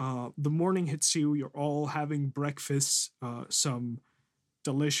 The morning hits you. You're all having breakfast, some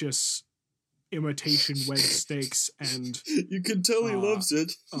delicious imitation wag steaks, and you can tell he loves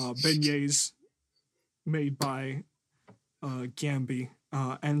it. Beignets made by Gamby.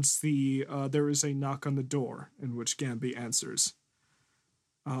 And there is a knock on the door, in which Gamby answers.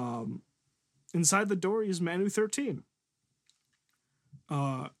 Inside the door is Manu 13.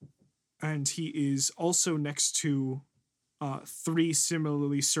 And he is also next to 3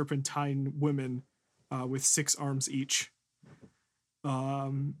 similarly serpentine women with 6 arms each.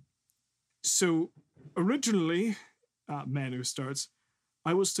 So originally, Manu starts,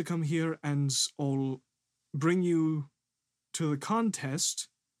 I was to come here and I'll bring you to the contest,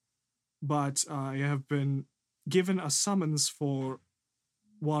 but I have been given a summons for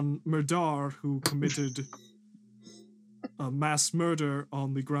one Murdar who committed a mass murder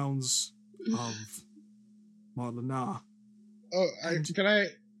on the grounds of Marla'na. Oh, can I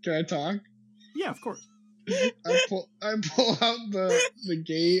talk? Yeah, of course. I pull out the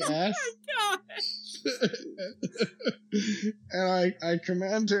gay ass. God. And I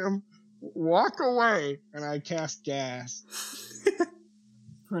command him, walk away, and I cast gas.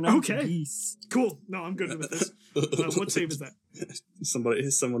 Pronounce Okay. geese. Cool. No, I'm good with this. What save is that?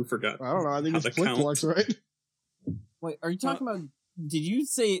 Someone forgot. I don't know. I think How it's to Flick count. Flux, right? Wait, are you talking about? Did you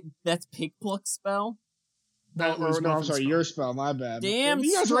say that's Pig Pluck spell? That was No, I'm Muffin's sorry, spell. your spell. My bad. Damn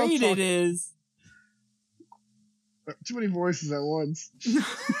You guys all straight talk- it is. Too many voices at once.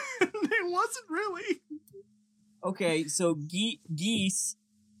 It wasn't really. Okay, so geese,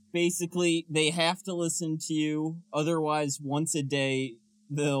 basically, they have to listen to you. Otherwise, once a day,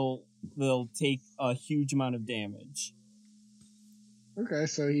 they'll take a huge amount of damage. Okay,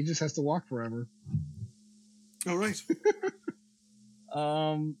 so he just has to walk forever. All right.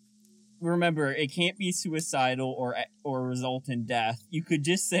 Remember, it can't be suicidal or result in death. You could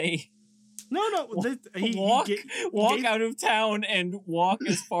just say No. walk gave- out of town and walk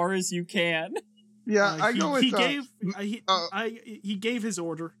as far as you can. Yeah, I he, go with he gave he gave his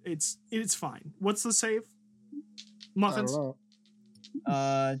order. It's fine. What's the save? I Muffins. don't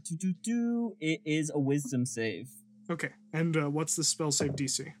know. It is a wisdom save. Okay. And what's the spell save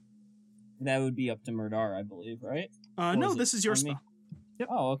DC? That would be up to Murdar, I believe, right? No, is it this is your on me? spell. Yep.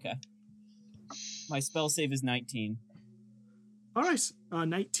 Oh, okay. My spell save is 19. All right.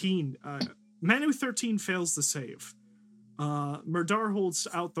 19. Manu 13 fails the save. Murdar holds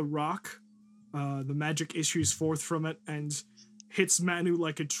out the rock. The magic issues forth from it and hits Manu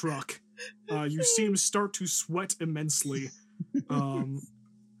like a truck. You see him start to sweat immensely.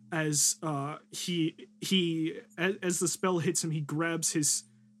 As as the spell hits him, he grabs his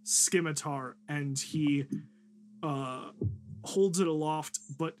scimitar and he holds it aloft,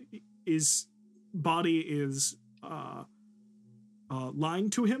 but his body is lying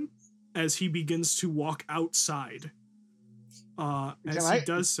to him as he begins to walk outside. He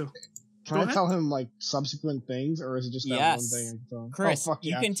does so. Can Go I ahead. tell him like subsequent things, or is it just that Yes. one thing? I can tell him? Chris, oh, fuck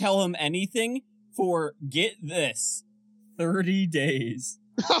you yeah. can tell him anything for, get this, 30 days.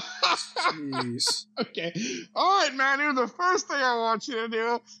 Jeez. Okay. All right, Manu. The first thing I want you to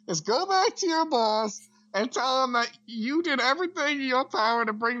do is go back to your boss and tell him that you did everything in your power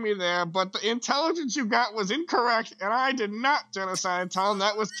to bring me there, but the intelligence you got was incorrect, and I did not genocide. Tell him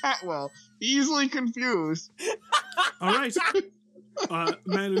that was Catwell. Easily confused. All right.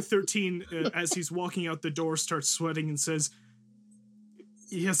 Manu 13, as he's walking out the door, starts sweating and says,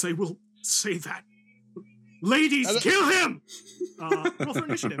 "Yes, I will say that. Ladies, kill him!" Roll for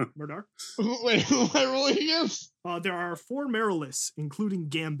initiative, Murdar. Wait, who am I rolling against? There are 4 Marilis, including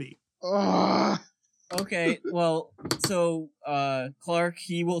Gamby. Okay, well, so, Clark,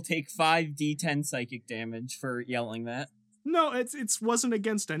 he will take 5d10 psychic damage for yelling that. No, it wasn't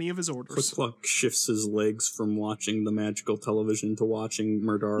against any of his orders. Pluck shifts his legs from watching the magical television to watching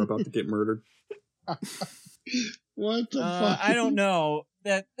Murdar about to get murdered. What the fuck? I don't know.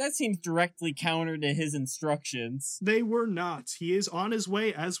 That seems directly counter to his instructions. They were not. He is on his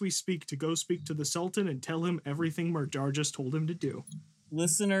way as we speak to go speak to the Sultan and tell him everything Murdar just told him to do.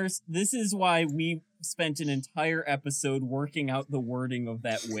 Listeners, this is why we spent an entire episode working out the wording of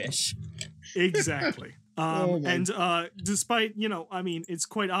that wish. Exactly. Oh my- And despite, it's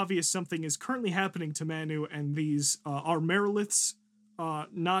quite obvious something is currently happening to Manu, and these are Meriliths,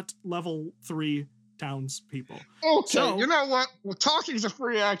 not level 3 townspeople. Okay, So- you know what? Well, talking's a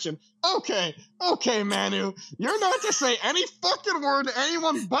free action. Okay, Manu. You're not to say any fucking word to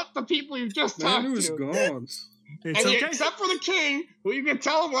anyone but the people you just talked Manu's to. gone. It's And okay. except for the king, who you can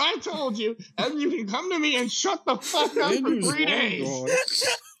tell him what I told you, and you can come to me and shut the fuck up for Manu's 3 days. gone.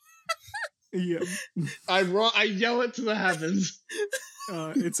 Yeah, I yell it to the heavens.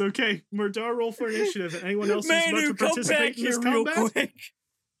 it's okay. Murdar, roll for initiative. And anyone else who's about Manu, to come participate back in this here real combat? quick.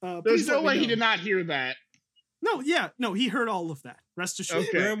 There's Please no let me way he know. did not hear that. No, he heard all of that. Rest assured.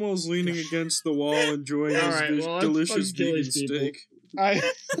 Okay. Grandma's leaning against the wall, enjoying his Alright, well, let's delicious fucking kill vegan these people. steak. I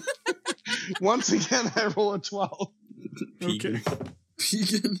once again I roll a 12. Okay.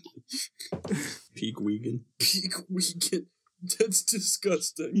 Vegan. Peak vegan. Peak weekend. That's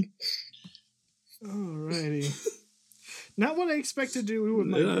disgusting. Alrighty. Not what I expected to do with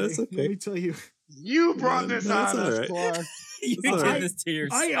my Yeah, day, that's okay. let me tell you. You brought this That's on us, alright. Clark. You It's did alright. this to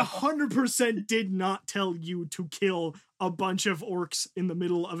I yourself. 100% did not tell you to kill a bunch of orcs in the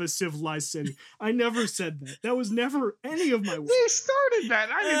middle of a civilized city. I never said that. That was never any of my words. They started that.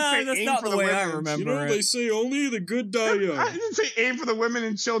 I didn't say That's aim not for the the way women. I and remember. You know, they say only the good die young. I didn't say aim for the women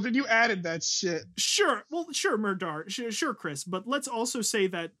and children. You added that shit. Sure, Murdar, sure, Chris, but let's also say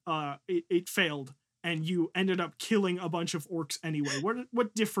that it failed and you ended up killing a bunch of orcs anyway.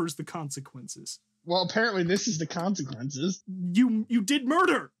 What differs the consequences? Well, apparently this is the consequences. You did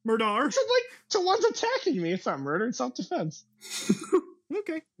murder, Murdar. So one's attacking me. It's not murder. It's self-defense.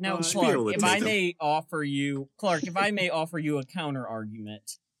 Okay. Now, Uh, Clark, Spiel if I it. may offer you, a counter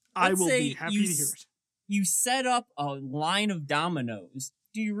argument. I let's will say be happy you to hear it. You set up a line of dominoes.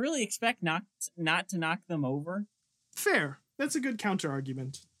 Do you really expect not to knock them over? Fair. That's a good counter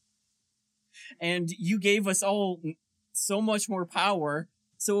argument. And you gave us all so much more power.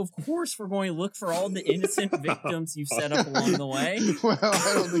 So of course we're going to look for all the innocent victims you set up along the way. Well,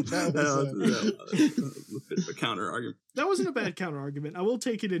 I don't think that was a bit of a counter argument. That wasn't a bad counter argument. I will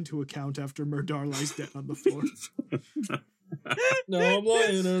take it into account after Murdar lies dead on the floor. Now I'm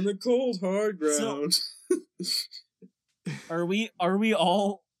lying on the cold hard ground. Are we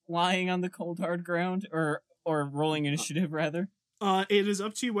all lying on the cold hard ground or rolling initiative rather? It is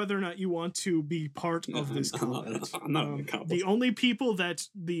up to you whether or not you want to be part of this combat. I'm not in combat. The only people that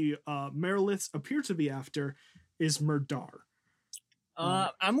the Marliths appear to be after is Murdar.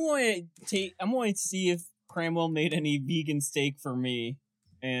 I'm going to see if Cramwell made any vegan steak for me,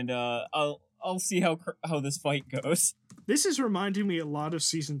 and I'll see how this fight goes. This is reminding me a lot of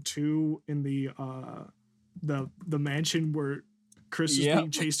season 2 in the mansion where Chris is being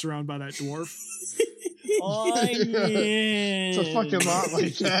chased around by that dwarf. It's a fucking lot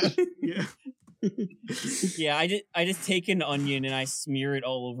like that. Yeah. Yeah, I just take an onion and I smear it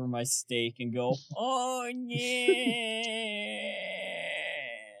all over my steak and go, onion.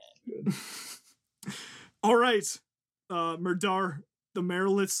 All right, Murdar, the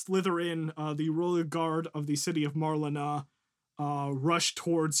Marliths slither in. The royal guard of the city of Marla'na rush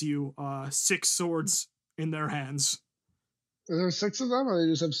towards you, 6 swords in their hands. Are there 6 of them, or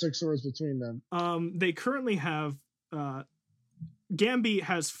they just have 6 swords between them? They currently have Gambi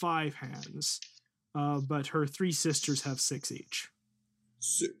has 5 hands, but her 3 sisters have 6 each.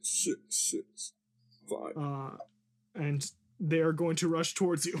 6, 5. And they are going to rush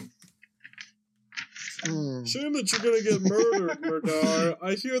towards you. Shame that you're gonna get murdered, Murdar.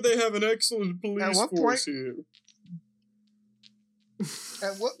 I hear they have an excellent police force here.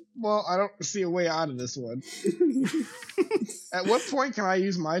 Well, I don't see a way out of this one. At what point can I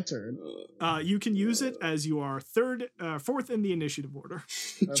use my turn? You can use it as you are 4th in the initiative order.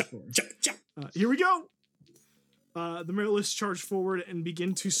 Of course. Here we go. The Marliths charge forward and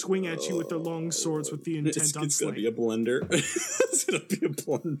begin to swing at you with their long swords with the intent on It's gonna be slaying. a blender. It's gonna be a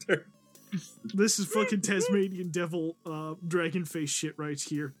blender. This is fucking Tasmanian devil dragon face shit right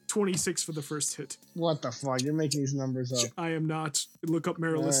here. 26 for the first hit. What the fuck? You're making these numbers up. I am not. Look up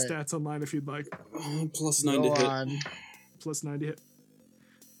Marliths Alright. stats online if you'd like. Plus 9 Go to hit. on. Plus 9 to hit.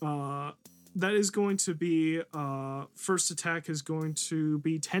 That is going to be first attack is going to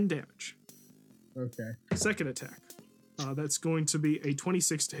be 10 damage. Okay. Second attack, that's going to be a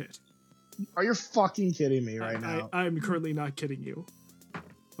 26 to hit. Are you fucking kidding me right now? I'm currently not kidding you.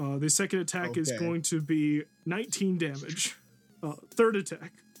 The second attack is Okay. going to be 19 damage. Third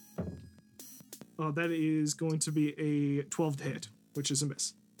attack, that is going to be a 12 to hit, which is a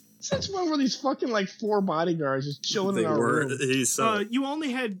miss. Since when were these fucking like 4 bodyguards just chilling They in our were. room? He's You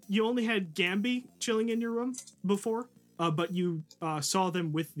only had Gambi chilling in your room before, but you saw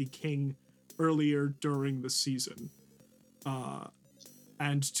them with the king earlier during the season.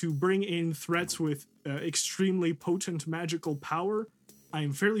 And to bring in threats with extremely potent magical power, I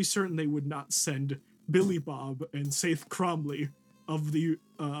am fairly certain they would not send Billy Bob and Saith Cromley of the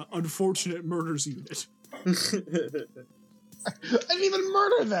unfortunate murders unit. I didn't even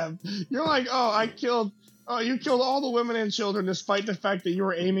murder them. You're like, you killed all the women and children despite the fact that you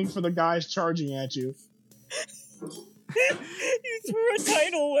were aiming for the guys charging at you. You threw a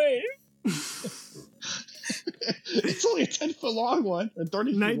tidal wave. It's only a 10-foot long one, or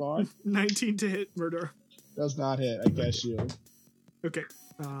 30 feet long. 19 to hit, murder. Does not hit, I guess you. Okay,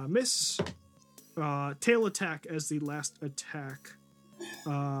 miss. Tail attack as the last attack.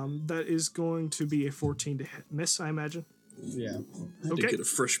 That is going to be a 14 to hit. Miss, I imagine. Yeah. I had Okay. to get a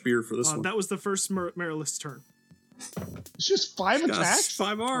fresh beer for this one. That was the first Marlith's turn. It's just 5 Got attacks?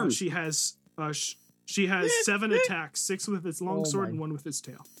 5 arms. She has 7 attacks, 6 with its long Oh sword my- and 1 with its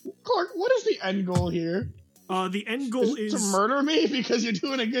tail. Clark, what is the end goal here? The end goal is to murder me because you're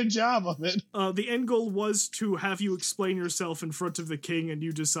doing a good job of it. The end goal was to have you explain yourself in front of the king, and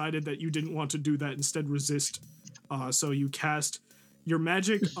you decided that you didn't want to do that, instead resist. So you cast your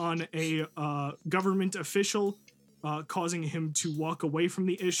magic on a government official, causing him to walk away from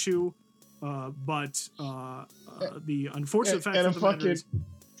the issue. But the unfortunate fact of the matter is,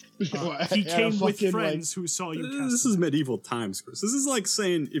 he came with friends who saw you cast. This is medieval times, Chris. This is like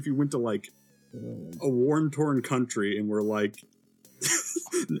saying if you went to like a war-torn country and were like,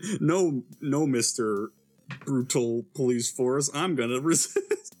 no, Mr. Brutal Police Force, I'm gonna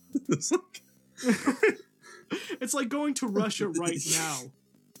resist. It's like, it's like going to Russia right now.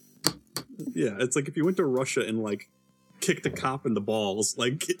 Yeah, it's like if you went to Russia and like kicked a cop in the balls,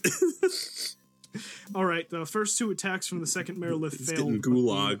 like. All right, the first 2 attacks from the second Merilith It's failed. getting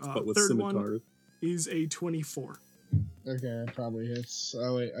gulagged, but with third scimitars. one is a 24. Okay, that probably hits.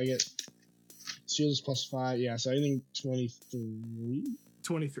 Oh wait, I get shield is +5. Yeah, so I think 23.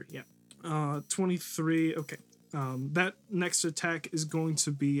 23, yeah. 23, okay. That next attack is going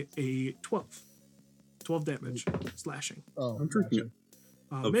to be a 12. 12 damage, slashing. Oh, I'm drinking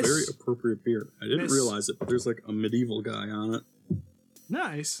a Miss. very appropriate beer. I didn't Miss. realize it, but there's like a medieval guy on it.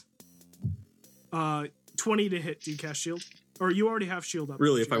 Nice. 20 to hit. Do you cast shield? Or you already have shield up?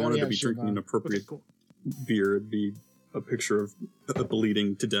 Really, don't if I you? wanted to have be shield drinking on. an appropriate Okay, cool. beer, it'd be a picture of a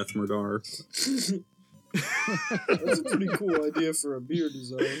bleeding to death Murdar. That's a pretty cool idea for a beer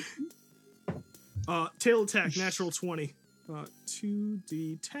design. Tail attack, natural 20.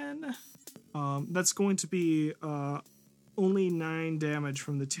 2d10. That's going to be only 9 damage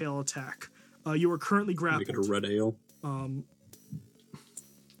from the tail attack. You are currently grappled. Make it a red ale.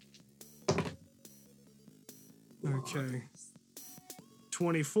 Okay.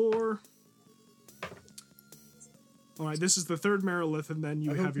 24. All right, this is the third Merilith, and then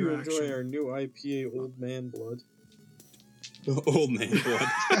you I have hope your you enjoy action. our new IPA Old Man Blood. Old man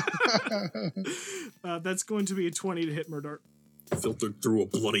blood. That's going to be a 20 to hit Murdart. Filtered through a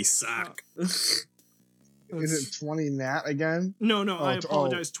bloody sack. Is it 20 nat again? No, I Oh,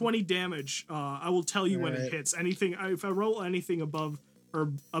 apologize. 20 damage. I will tell you when it Alright. hits. Anything, if I roll anything above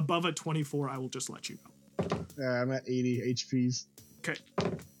a 24, I will just let you know. Yeah, I'm at 80 HPs. Okay.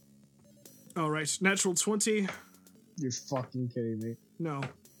 All right, natural 20. You're fucking kidding me. No.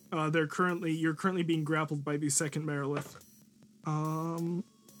 You're currently being grappled by the second Merilith.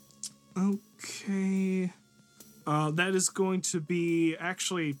 Okay. That is going to be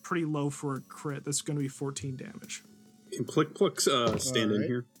actually pretty low for a crit. That's going to be 14 damage. Can Plick Pluck stand in Alright.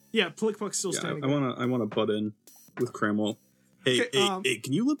 here? Yeah, Plickpuck's still Yeah, standing. I wanna butt in with Cramwell. Hey, Okay, hey,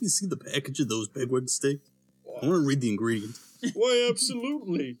 can you let me see the package of those bigwig steaks? I want to read the ingredients. Why,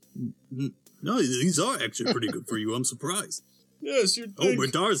 absolutely. No, these are actually pretty good for you. I'm surprised. Yes, you'd Oh, think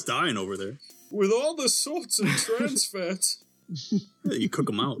Berdar's dying over there. with all the salts and trans fats, Yeah, you cook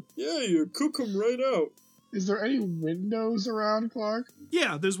them out. yeah, you cook them right out. Is there any windows around, Clark?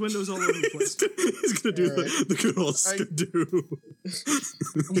 Yeah, there's windows all over the place. He's gonna do Alright. the good old skidoo.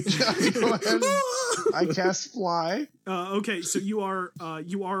 Go ahead. I cast fly. Okay, so you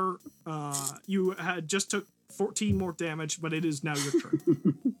had just took 14 more damage, but it is now your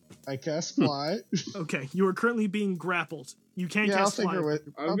turn. I cast fly. Okay, you are currently being grappled. You can't Yeah, I'll cast take fly. her with.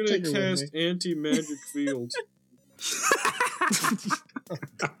 I'm I'll gonna take her with cast me. anti-magic field.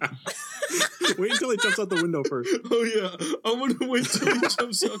 Wait until he jumps out the window first. Oh yeah, I'm gonna wait till he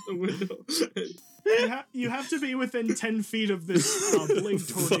jumps out the window. You have to be within 10 feet of this blade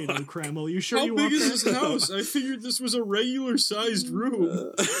tornado, Cramwell. You sure How you big want is that? this house? I figured this was a regular-sized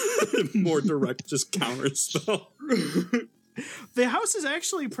room. More direct, just counter spell. The house is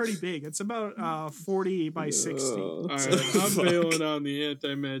actually pretty big. It's about 40 by 60. Alright, I'm bailing on the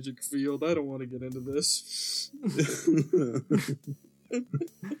anti-magic field. I don't want to get into this. The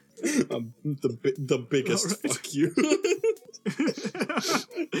biggest Alright. fuck you.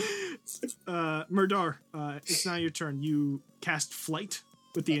 Murdar, it's now your turn. You cast flight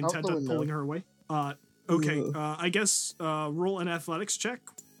with the Out intent the of window. pulling her away. Okay, I guess roll an athletics check.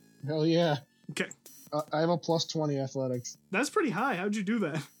 Hell yeah. Okay, I have a +20 athletics. that's pretty high. How'd you do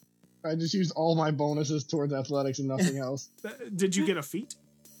that? I just used all my bonuses towards athletics and nothing else. Did you get a feat?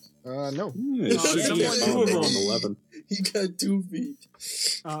 No. Yeah, someone- yeah, on 11. He got 2 feet.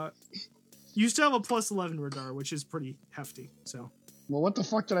 You still have a +11 radar, which is pretty hefty. So Well, what the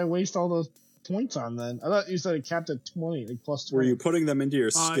fuck did I waste all those points on then? I thought you said it capped at 20, like +20. Were you putting them into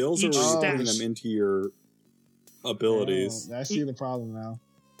your skills or were each you putting stash. them into your abilities? Oh, I see the problem now.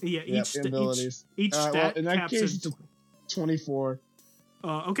 yeah, Yep, each abilities. each Well, stat in that caps case, at it's 24.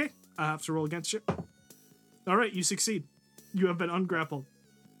 Okay, I have to roll against you. All right, you succeed. You have been ungrappled.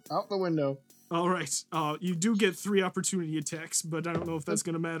 Out the window. All right. You do get 3 opportunity attacks, but I don't know if that's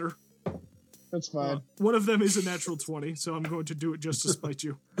going to matter. That's fine. One of them is a natural 20, so I'm going to do it just to spite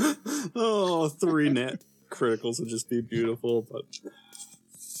you. Oh, 3 net criticals would just be beautiful, but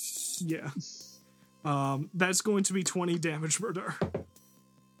Yeah. That's going to be 20 damage, Murdar.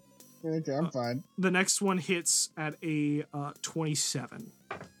 Okay, I'm fine. The next one hits at a 27.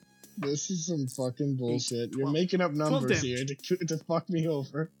 This is some fucking bullshit. 12. You're making up numbers damage. here to fuck me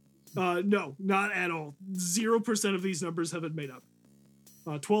over. No, not at all. 0% of these numbers have been made up.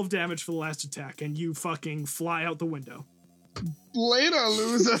 12 damage for the last attack, and you fucking fly out the window. Later,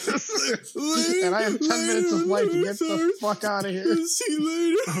 losers. And I have 10 minutes of flight to get the fuck out of here. See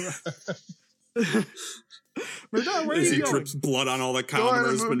you later. Murdar, where are As you he going? drips blood on all the Go ahead and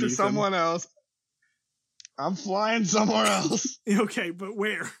commoners move to beneath him. someone else. I'm flying somewhere else. Okay, but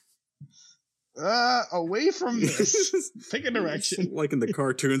where? Away from this. Pick a direction. Like in the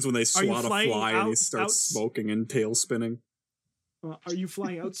cartoons when they swat a flying fly and he out- starts smoking and tail spinning. Are you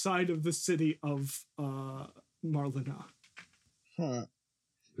flying outside of the city of Marla'na? Huh.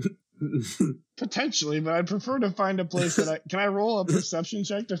 Potentially, but I'd prefer to find a place that can I roll a perception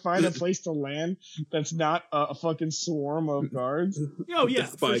check to find a place to land that's not a fucking swarm of guards? Oh, yeah.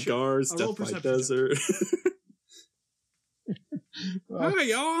 Death by for sure. guards, Roll death by perception check. desert. Hi,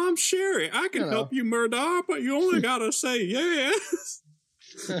 y'all, I'm Sherry. I can Hello. help you, Murdar, but you only gotta say yes.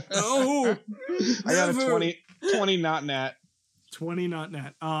 Oh, I got a never. 20 not nat. 20 not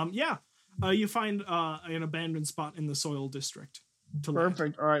nat. Yeah. You find an abandoned spot in the soil district to land.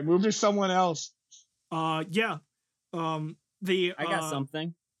 Perfect. All right, move to someone else. Yeah. The I got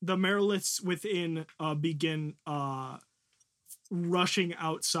something. the Mariliths within begin rushing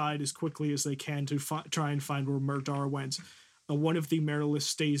outside as quickly as they can to try and find where Murdar went. One of the Mariliths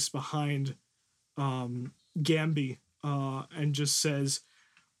stays behind Gamby and just says,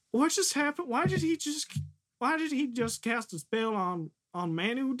 "What just happened? Why did he just cast a spell on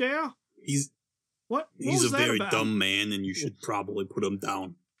Manu there? What He's was a that very about?" dumb man, and you should probably put him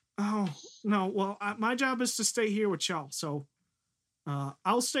down. Oh, no. Well, my job is to stay here with y'all, so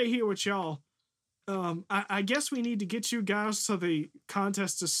I'll stay here with y'all. I guess we need to get you guys to the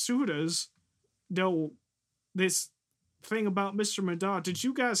contest of suitors. Though, this thing about Mr. Madar, did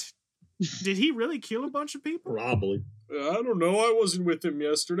he really kill a bunch of people? Probably. I don't know. I wasn't with him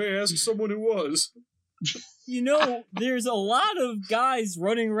yesterday. Ask someone who was. You know, there's a lot of guys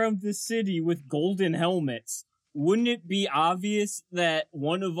running around this city with golden helmets. Wouldn't it be obvious that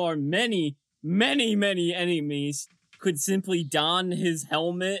one of our many, many, many enemies could simply don his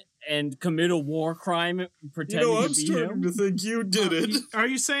helmet and commit a war crime pretending I'm to be starting him? to think you did it. Are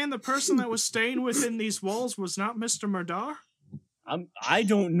you saying the person that was staying within these walls was not Mr. Murdar? I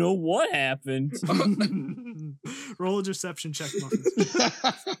don't know what happened. Roll a deception check, Muffins.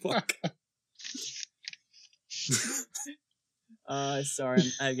 Fuck. Sorry,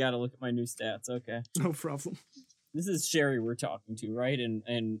 I gotta look at my new stats. Okay. No problem. This is Sherry we're talking to, right?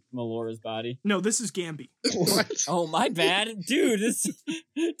 And Melora's body. No, this is Gamby. What? Oh, my bad. Dude,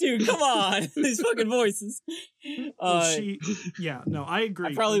 dude, come on. These fucking voices. No, I agree.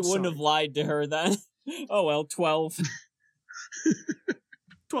 I probably I'm wouldn't sorry. have lied to her then. Oh well, 12.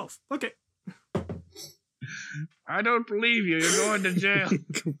 12. Okay. I don't believe you. You're going to jail.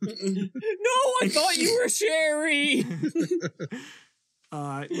 No, I thought you were Sherry.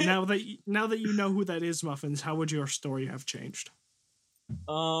 Now that you know who that is, Muffins, how would your story have changed?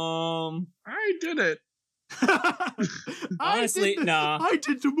 I did it. Honestly, nah. I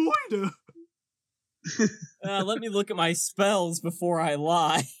did the murder. Let me look at my spells before I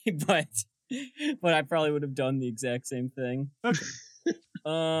lie, but I probably would have done the exact same thing. Okay.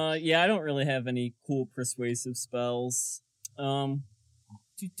 Yeah, I don't really have any cool persuasive spells. You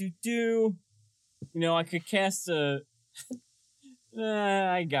know, I could cast a.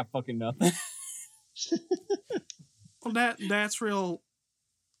 I got fucking nothing. Well, that's real.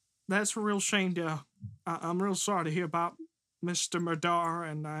 That's a real shame, dear. I'm real sorry to hear about Mr. Murdar,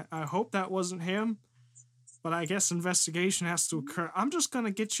 and I hope that wasn't him. But I guess investigation has to occur. I'm just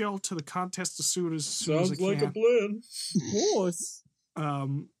gonna get y'all to the contest of suitors as soon as I Sounds can. like a plan. Of course.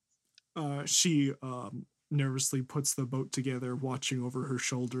 She nervously puts the boat together, watching over her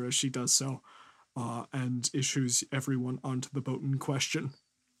shoulder as she does so, and issues everyone onto the boat in question.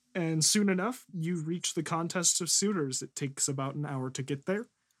 And soon enough, you reach the contest of suitors. It takes about an hour to get there.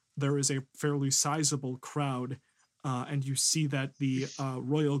 There is a fairly sizable crowd, and you see that the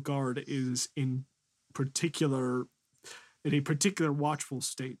royal guard is in a particular watchful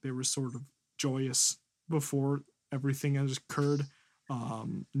state. They were sort of joyous before everything has occurred,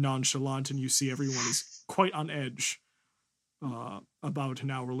 nonchalant, and you see everyone is quite on edge. about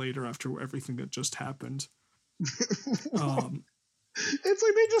an hour later after everything that just happened. It's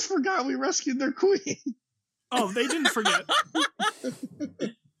like they just forgot we rescued their queen. Oh, they didn't forget.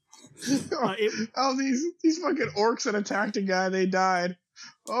 These fucking orcs that attacked a guy, they died.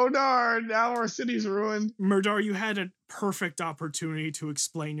 Oh darn, now our city's ruined. Murdar, you had a perfect opportunity to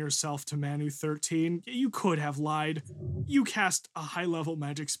explain yourself to Manu 13. You could have lied. You cast a high-level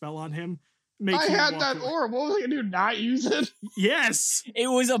magic spell on him. I had that orb. What was I gonna do, not use it? Yes! It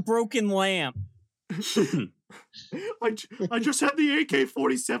was a broken lamp. I just had the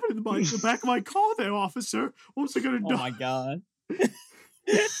AK-47 in the back of my car there, officer. What was I gonna do? Oh my god.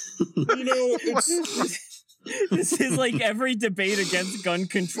 You know, This is like every debate against gun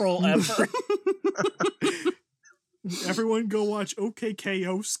control ever. Everyone go watch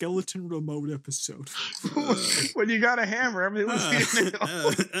OKKO Skeleton Remote episode. When you got a hammer, everything's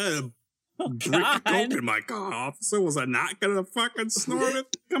Drink coke in my car, officer. Was I not gonna fucking snort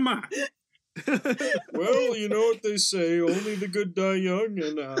it? Come on. well, you know what they say, only the good die young,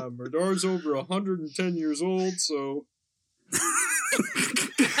 and Murdar's over 110 years old, so...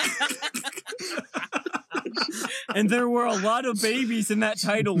 And there were a lot of babies in that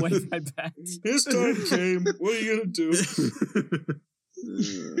tidal wave, I bet. His time came. What are you gonna do?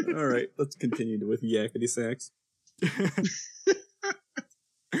 All right, let's continue with yakety sax.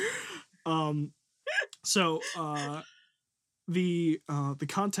 The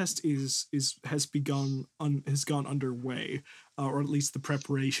contest has gone underway, or at least the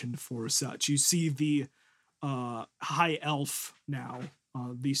preparation for such. You see the high elf now,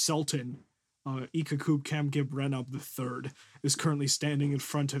 the Sultan, Ikakub Kamgib Renab III, is currently standing in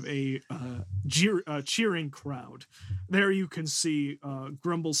front of a cheering crowd. There you can see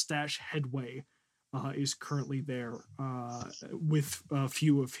Grumblestash Headway is currently there with a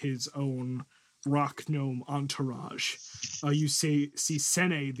few of his own rock gnome entourage. You see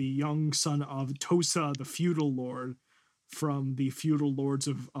Sene, the young son of Tosa, the feudal lord from the feudal lords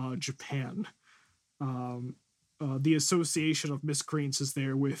of Japan. The Association of Miscreants is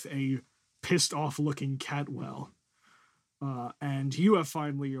there with a pissed off looking Catwell. And you have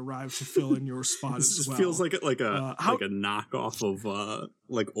finally arrived to fill in your spot This as well. feels like a knockoff of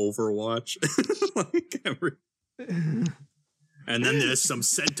like Overwatch. And then there's some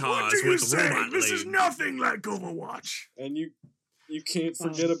centaurs with robot This is legs. nothing like Overwatch. And you can't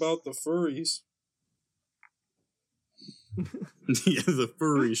forget about the furries. Yeah, the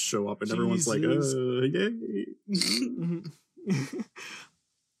furries show up and everyone's like, yay.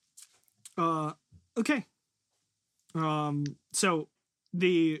 Okay. So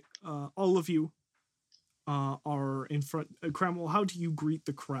the all of you are in front. Cramwell, how do you greet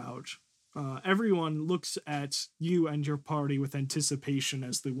the crowd? Everyone looks at you and your party with anticipation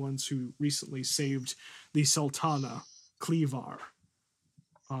as the ones who recently saved the Sultana, Cleavar.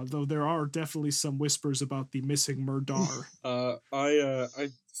 Though there are definitely some whispers about the missing Murdar. I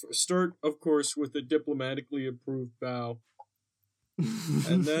start, of course, with a diplomatically approved bow.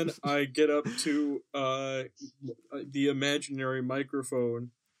 And then I get up to the imaginary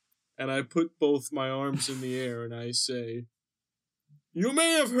microphone, and I put both my arms in the air, and I say, "You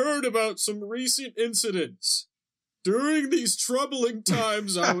may have heard about some recent incidents. During these troubling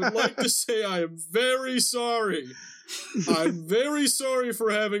times, I would like to say I am very sorry. I'm very sorry for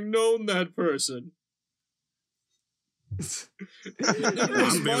having known that person.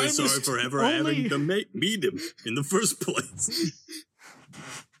 I'm very sorry for ever having to meet him in the first place."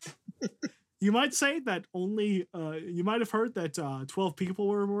 You might say that only, you might have heard that 12 people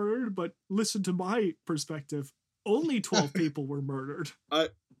were murdered, but listen to my perspective. Only 12 people were murdered.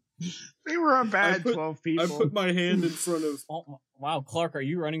 They were a bad 12 people. I put my hand in front of... Oh, wow, Clark, are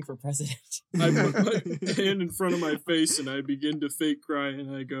you running for president? I put my hand in front of my face and I begin to fake cry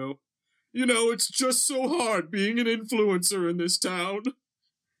and I go, "You know, it's just so hard being an influencer in this town.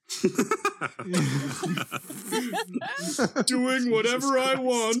 Doing whatever I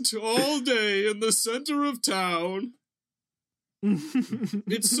want all day in the center of town.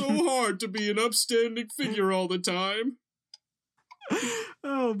 It's so hard to be an upstanding figure all the time."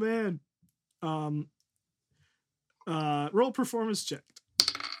 Oh, man. Roll performance check.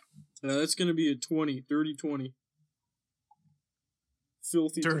 That's going to be a 20, dirty 20.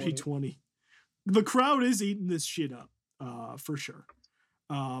 Filthy Dirty 20. The crowd is eating this shit up, for sure.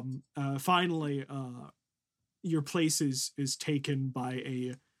 Finally, your place is taken by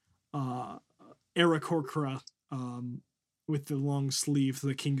a Aarakocra with the long sleeve,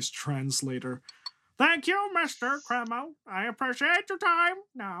 the king's translator. "Thank you, Mr. Cremo. I appreciate your time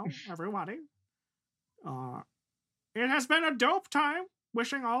now, everybody. It has been a dope time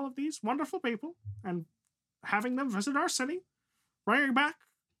wishing all of these wonderful people and having them visit our city. bringing back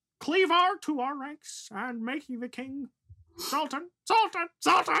Cleaver to our ranks and making the king Sultan,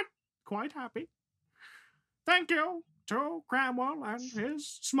 quite happy. Thank you to Cramwell and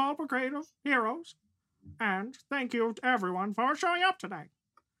his small brigade of heroes, and thank you to everyone for showing up today.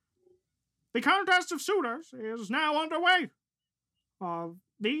 The contest of suitors is now underway.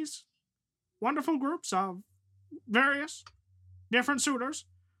 These wonderful groups of various different suitors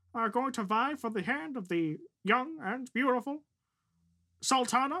are going to vie for the hand of the young and beautiful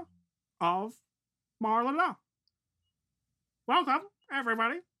Sultana of Marla'na. Welcome,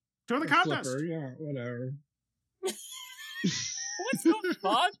 everybody, to the contest. Flipper, yeah, whatever. What the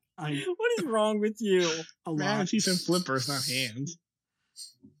fuck? What is wrong with you? Man, he said flippers, not hands.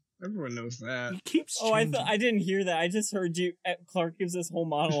 Everyone knows that. He keeps Oh, changing. I didn't hear that. I just heard you. Clark gives this whole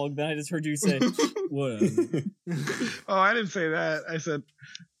monologue. Then I just heard you say, "Whatever." Oh, I didn't say that. I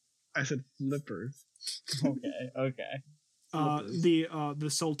said flippers. Okay. The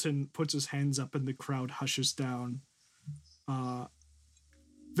Sultan puts his hands up and the crowd hushes down.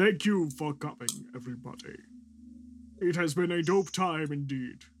 Thank you for coming, everybody. It has been a dope time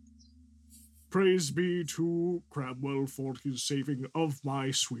indeed. Praise be to Cramwell for his saving of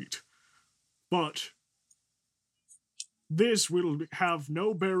my suite. But this will have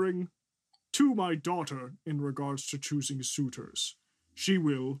no bearing to my daughter in regards to choosing suitors. She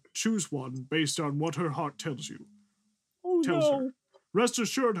will choose one based on what her heart tells you. Tells her. Rest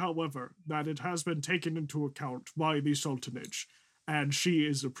assured, however, that it has been taken into account by the Sultanage, and she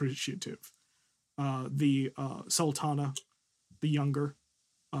is appreciative. The Sultana, the younger,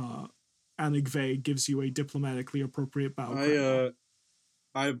 Anigve, gives you a diplomatically appropriate bow.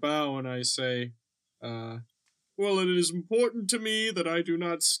 I bow and I say, well, it is important to me that I do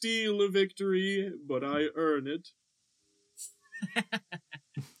not steal a victory, but I earn it.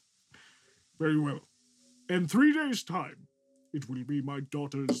 Very well. In 3 days' time, it will be my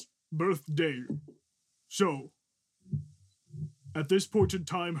daughter's birthday. So, at this point in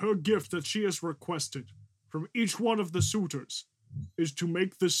time, her gift that she has requested from each one of the suitors is to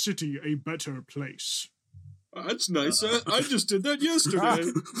make the city a better place. That's nice. I just did that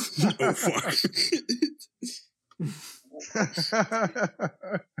yesterday. Oh, fuck.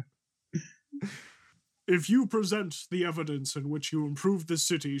 If you present the evidence in which you improve the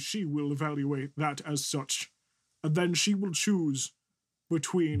city, she will evaluate that as such, and then she will choose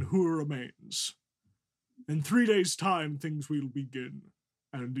between who remains. In 3 days' time, things will begin,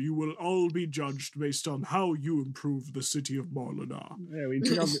 and you will all be judged based on how you improve the city of Marla'na. Yeah, we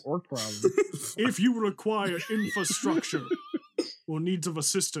took out the orc problem. If you require infrastructure or needs of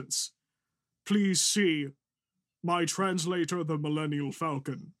assistance, please see my translator, the Millennial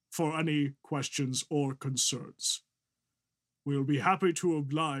Falcon, for any questions or concerns. We'll be happy to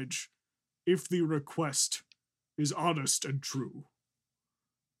oblige if the request is honest and true.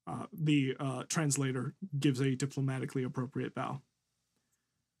 The translator gives a diplomatically appropriate bow.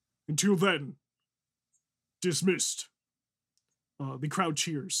 Until then, dismissed. The crowd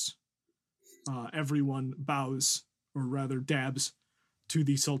cheers. Everyone bows, or rather dabs, to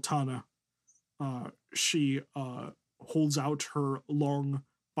the Sultana. She holds out her long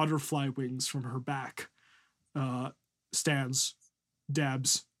butterfly wings from her back, stands,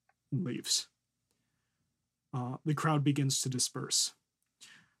 dabs, and leaves. The crowd begins to disperse.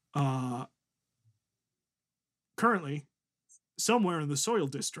 Currently, somewhere in the Soil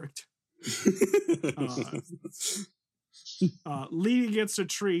District, leaning against a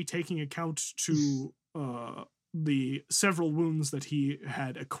tree, taking account to the several wounds that he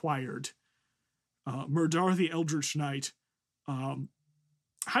had acquired, Murdar the Eldritch Knight.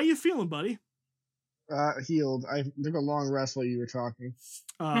 How you feeling, buddy? Healed. I took a long rest while you were talking.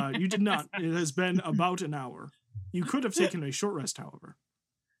 You did not. It has been about an hour. You could have taken a short rest, however.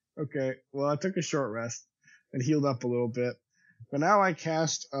 Okay, well, I took a short rest and healed up a little bit. But now I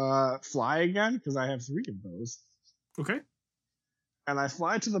cast Fly again, because I have 3 of those. Okay. And I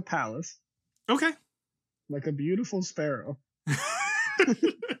fly to the palace. Okay. Like a beautiful sparrow.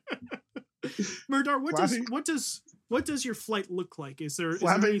 Murdar, what does your flight look like? Is there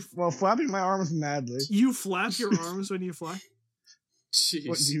flapping my arms madly. You flap your arms when you fly? Jeez.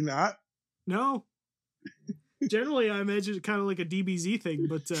 What, do you not? No. Generally, I imagine it's kind of like a DBZ thing,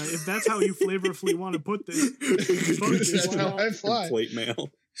 but if that's how you flavorfully want to put this, That's how I fly. Plate mail.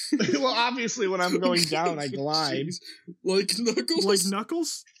 Well, obviously, when I'm going down, I glide. Like Knuckles? Like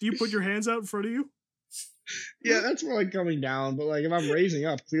Knuckles? Do you put your hands out in front of you? Yeah, that's more like coming down, but like if I'm raising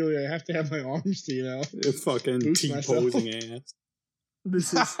up, clearly I have to have my arms to, Fucking boost T-posing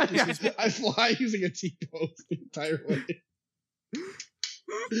ass. I fly using a T-pose the entire way.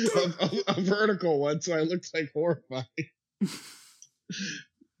 a vertical one, so I looked like horrified.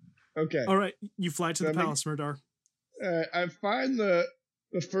 Okay. All right, you fly to the That make- palace, Murdar. I find the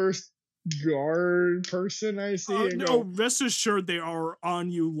first guard person I see and No, go, rest assured they are on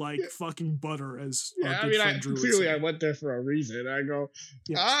you like fucking butter, as our yeah, I good mean, friend Drew would clearly say. I went there for a reason. I go,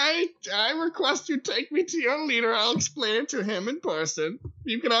 Yes. I request you take me to your leader. I'll explain it to him in person.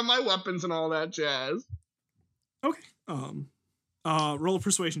 You can have my weapons and all that jazz. Okay. Roll a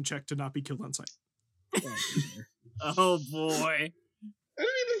persuasion check to not be killed on sight. Oh boy. I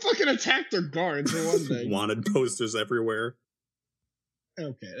didn't even fucking attack their guards for one thing. Wanted posters everywhere.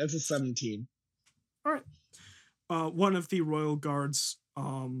 Okay, that's a 17. All right. One of the royal guards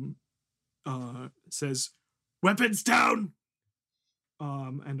says, "Weapons down!"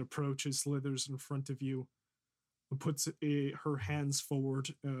 And approaches, slithers in front of you, and puts her hands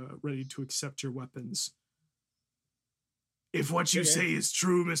forward, ready to accept your weapons. If what you say is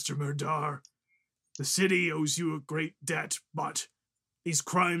true, Mr. Murdar, the city owes you a great debt, but these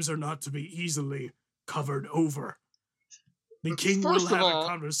crimes are not to be easily covered over. The king will First of have all, a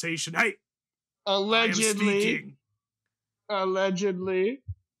conversation. Hey, I am speaking. Allegedly.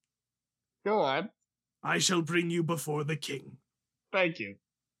 Go on. I shall bring you before the king. Thank you.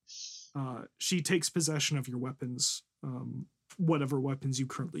 She takes possession of your weapons, whatever weapons you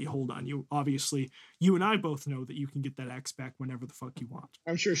currently hold on you. Obviously, you and I both know that you can get that axe back whenever the fuck you want.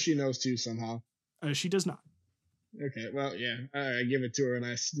 I'm sure she knows too somehow. She does not. Okay, well, yeah. I give it to her and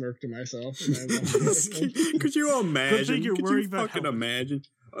I smirk to myself. And I Could you imagine? Good thing you're Could worried you about fucking help. imagine?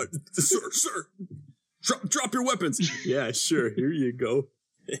 Sir, drop your weapons. Yeah, sure. Here you go.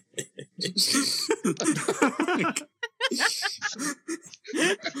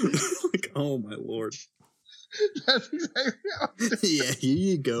 Like, oh my lord. That's exactly how it is. Yeah, here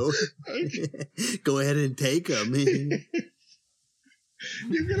you go. Go ahead and take them. You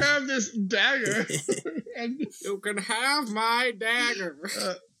can have this dagger. And, You can have my dagger.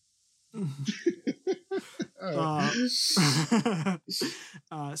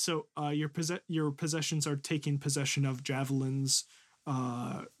 So your possessions are taking possession of javelins,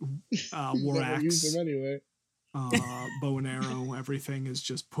 war never use axe, them anyway. bow and arrow. Everything is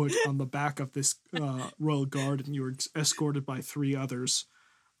just put on the back of this royal guard, and you're escorted by 3 others.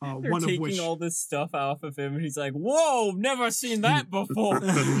 They're One of taking which all this stuff off of him, and he's like, "Whoa, never seen that before.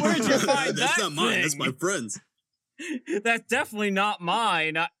 Where'd you find That's that not mine. thing? That's my friend's. That's definitely not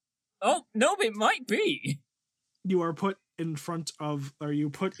mine. Oh no, it might be." you are put in front of, or you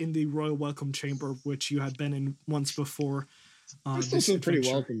put in the royal welcome chamber, which you had been in once before. I still This feel pretty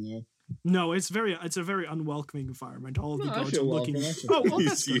adventure. welcome, though. No, it's a very unwelcoming environment. All of the No, I guards are feel looking. welcome. I feel Oh, well, He's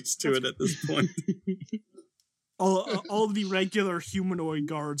that's good. used to it at this point. All of the regular humanoid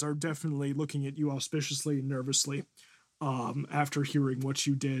guards are definitely looking at you auspiciously and nervously. After hearing what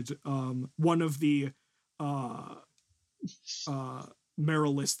you did, one of the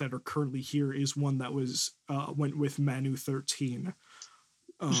Merrillists that are currently here is one that was went with Manu 13.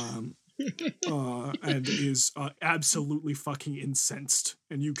 And is absolutely fucking incensed,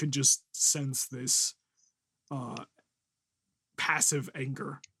 and you can just sense this passive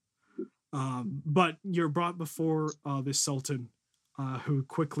anger. But you're brought before this sultan, who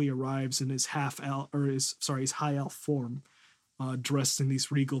quickly arrives in his his high elf form, dressed in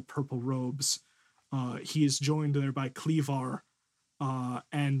these regal purple robes. He is joined there by Cleavar,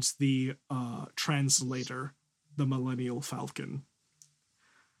 and the translator, the Millennial Falcon.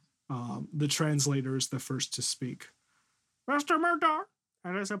 The translator is the first to speak. Mr. Murdar,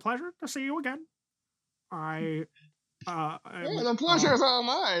 it is a pleasure to see you again. The pleasure's all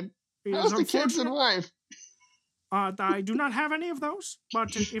mine. How's the kids and wife? I do not have any of those,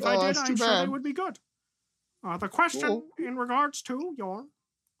 but if I Oh, did, that's I'm too sure they bad. would be good. The question Cool. in regards to your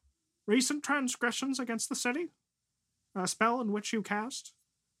recent transgressions against the city, a spell in which you cast,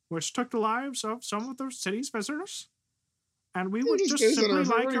 which took the lives of some of the city's visitors, and we They're would just just simply visitors,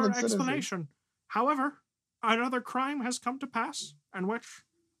 they like weren't your even citizens. explanation. However, another crime has come to pass, in which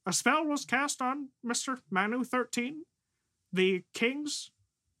a spell was cast on Mr. Manu 13, the king's,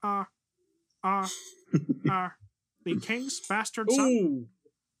 the king's bastard son.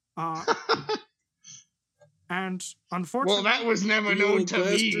 Ooh, And unfortunately, Well, that was never the known old to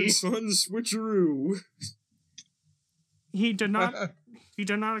me. bastard son switcheroo. he did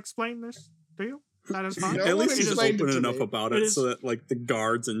not explain this to you. That is fine. No At one least he's explained it open to enough me. about It it is- so that like the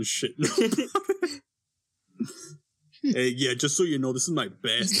guards and shit know about it. Hey, yeah, just so you know, this is my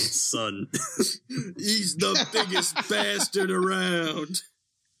bastard son. He's the biggest bastard around.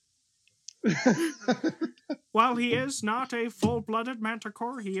 While he is not a full-blooded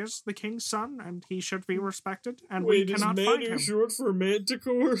manticore, he is the king's son, and he should be respected. And Wait, we is cannot find Manu him. short for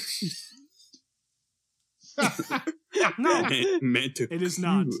Manticore? No, Meant to it is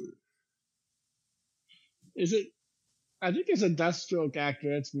not. cure. Is it? I think it's a Deathstroke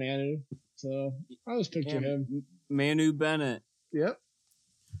actor. It's Manu. So I always picture him. Manu Bennett. Yep.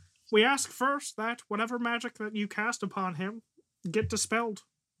 We ask first that whatever magic that you cast upon him get dispelled,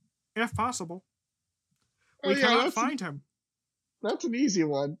 if possible. We cannot find him. That's an easy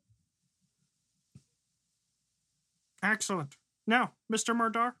one. Excellent. Now, Mr.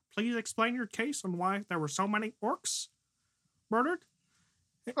 Murdar, please explain your case on why there were so many orcs murdered.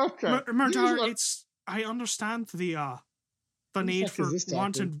 Okay. Murdar, I understand the need fuck for is this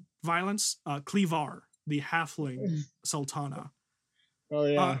wanton violence. Cleavar, the halfling sultana. Oh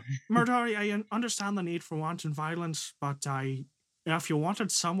yeah. Murdar, I understand the need for wanton violence, but if you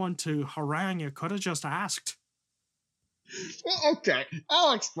wanted someone to harangue, you could have just asked. Well, okay,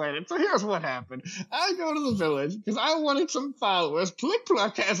 I'll explain it. So here's what happened. I go to the village because I wanted some followers. Plick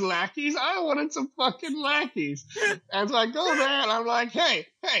Pluck has lackeys. I wanted some fucking lackeys. And so I go there and I'm like, hey,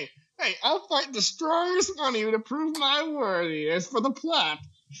 I'll fight the strongest one of you to prove my worthiness for the plot.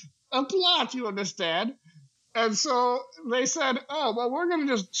 A plot, you understand? And so they said, oh, well, we're going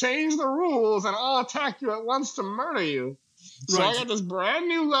to just change the rules and I'll attack you at once to murder you. So Right. I got this brand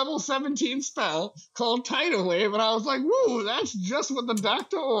new level 17 spell called Tidal Wave, and I was like, woo, that's just what the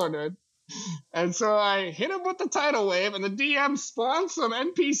doctor ordered. And so I hit him with the Tidal Wave, and the DM spawned some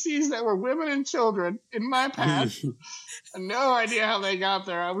NPCs that were women and children in my path. No idea how they got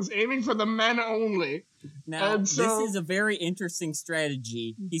there. I was aiming for the men only. Now, And so- this is a very interesting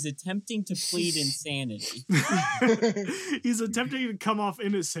strategy. He's attempting to plead insanity. He's attempting to come off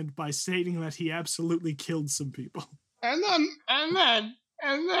innocent by stating that he absolutely killed some people. And then,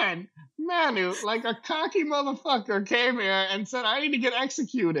 Manu, like a cocky motherfucker, came here and said, I need to get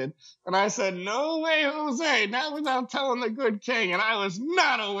executed. And I said, no way, Jose, not without telling the good king. And I was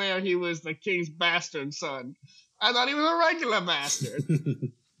not aware he was the king's bastard son. I thought he was a regular bastard.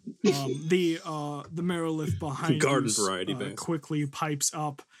 The Marilith behind Garden you variety bastard. quickly pipes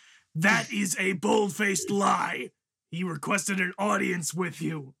up. That is a bold-faced lie. He requested an audience with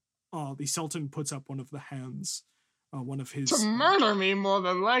you. The Sultan puts up one of the hands. One of his To murder me, more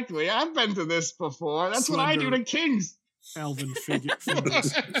than likely. I've been to this before. That's what I do to kings. elven figures.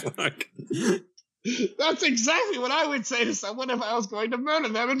 Fuck. That's exactly what I would say to someone if I was going to murder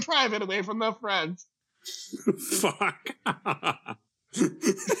them in private away from their friends. Fuck.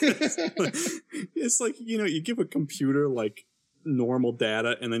 It's like, you give a computer like normal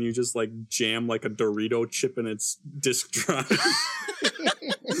data and then you just like jam like a Dorito chip in its disk drive.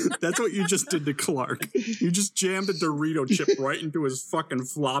 That's what you just did to Clark. You just jammed a Dorito chip right into his fucking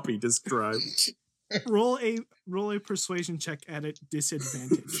floppy disk drive. roll a persuasion check at a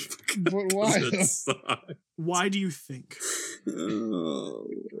disadvantage. But why? That sucks. Why do you think? Oh,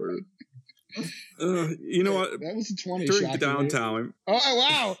 Lord. You know what? That was a 20 During shot. downtime, Oh,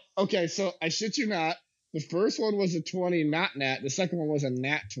 wow. Okay, so I shit you not. The first one was a 20 not nat. The second one was a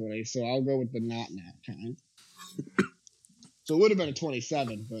nat 20, so I'll go with the not nat kind. So it would have been a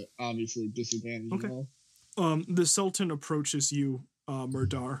 27, but obviously disadvantage. Okay. You know? The Sultan approaches you,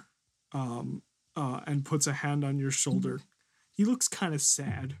 Murdar, and puts a hand on your shoulder. He looks kind of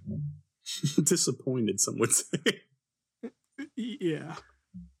sad. disappointed, some would say. Yeah.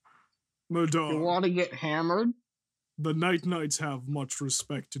 You Murdar, want to get hammered? the Night Knights have much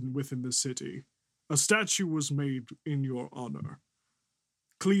respect within the city. A statue was made in your honor.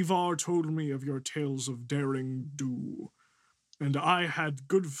 Cleavar told me of your tales of daring do, and I had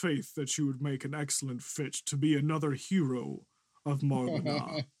good faith that you would make an excellent fit to be another hero of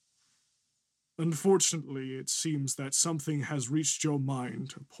Marla'na. Unfortunately, it seems that something has reached your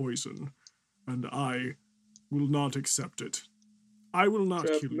mind, poison, and I will not accept it. I will not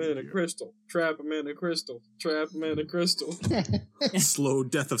Trap kill him you in a here. crystal. Trap him in a crystal. Trap him in a crystal. Slow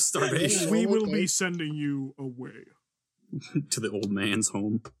death of starvation. We will be sending you away. To the old man's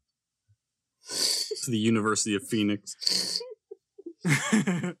home. To the University of Phoenix.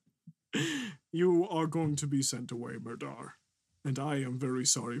 You are going to be sent away, Murdar, and I am very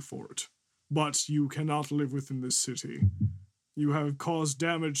sorry for it. But you cannot live within this city. You have caused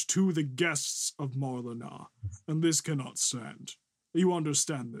damage to the guests of Marla'na, and this cannot stand. You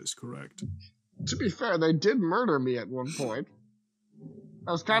understand this, correct? To be fair, they did murder me at one point.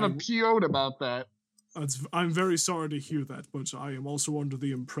 I was kind of PO'd about that. I'm very sorry to hear that, but I am also under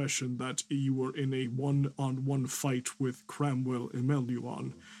the impression that you were in a one-on-one fight with Cramwell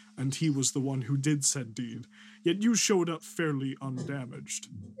Emeluan, and he was the one who did said deed. Yet you showed up fairly undamaged.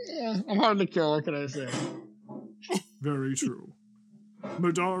 Yeah, I'm hard to kill, what can I say? Very true.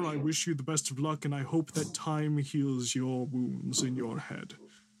 Murdar, I wish you the best of luck, and I hope that time heals your wounds in your head.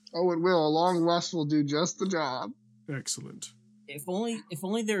 Oh, it will. A long rest will do just the job. Excellent. If only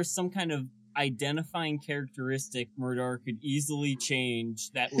there was some kind of identifying characteristic Murdar could easily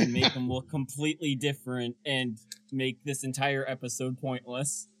change that would make him look completely different and make this entire episode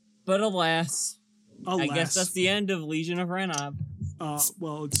pointless. But alas. I guess that's the end of Legion of Renob.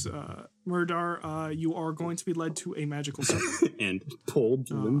 Well, it's Murdar. You are going to be led to a magical circle and pulled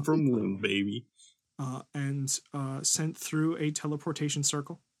limb from limb, baby. And sent through a teleportation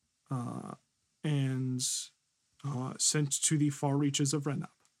circle, and sent to the far reaches of Renob,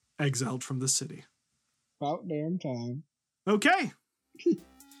 exiled from the city. About damn time. Okay.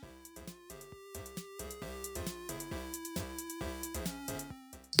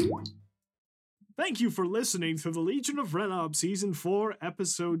 Thank you for listening to the Legion of Renob Season 4,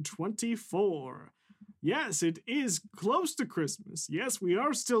 Episode 24. Yes, it is close to Christmas. Yes, we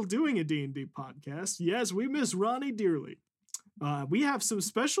are still doing a D&D podcast. Yes, we miss Ronnie dearly. We have some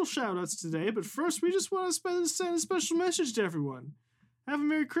special shout-outs today, but first we just want to send a special message to everyone. Have a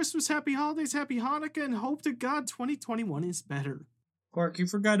Merry Christmas, Happy Holidays, Happy Hanukkah, and hope to God 2021 is better. Clark, you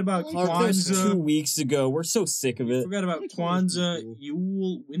forgot about Clark, that was 2 Kwanzaa. weeks ago. We're so sick of You it. forgot about Kwanzaa,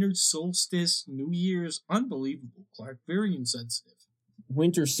 Yule, Winter Solstice, New Year's. Unbelievable, Clark. Very insensitive.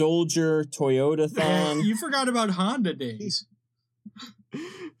 Winter Soldier, Toyota-thon. You forgot about Honda Days.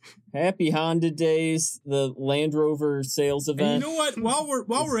 Happy Honda Days, the Land Rover sales And event. you know what?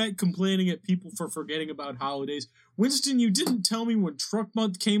 While we're at complaining at people for forgetting about holidays, Winston, you didn't tell me when Truck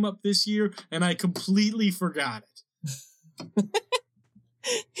Month came up this year, and I completely forgot it.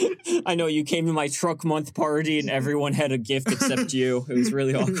 I know you came to my Truck Month party and everyone had a gift except you. It was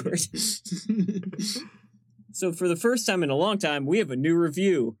really awkward. So for the first time in a long time, we have a new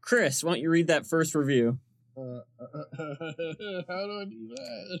review. Chris, why don't you read that first review? How do I do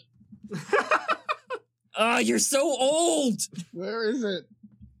that? You're so old. Where is it?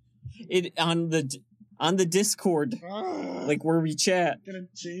 It on the Discord, like where we chat. Gonna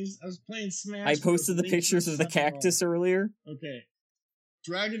change. I was playing Smash. I posted the pictures of the cactus earlier. Okay.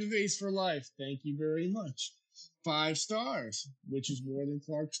 Dragon Face for life. Thank you very much. 5 stars, which is more than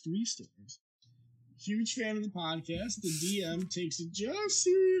Clark's 3 stars. Huge fan of the podcast. The DM takes it just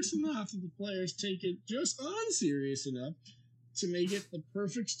serious enough, and the players take it just unserious enough to make it the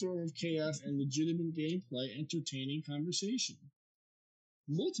perfect storm of chaos and legitimate gameplay, entertaining conversation.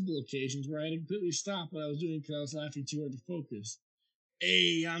 Multiple occasions where I had to completely stop what I was doing because I was laughing too hard to focus.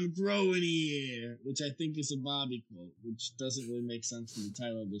 Hey, I'm growing here, which I think is a Bobby quote, which doesn't really make sense in the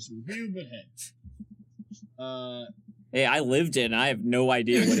title of this review, but hey. Hey, I lived it, and I have no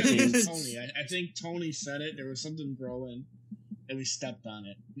idea what it means. Tony, I think Tony said it. There was something growing, and we stepped on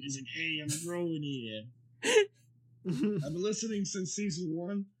it. He's like, hey, I'm growing here. I've been listening since season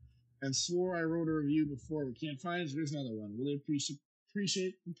 1 and swore I wrote a review before, but can't find it, so here's another one. Really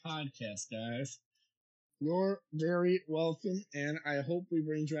appreciate the podcast, guys. You're very welcome, and I hope we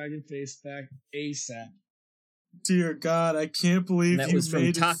bring Dragonface back ASAP. Dear God, I can't believe That you was from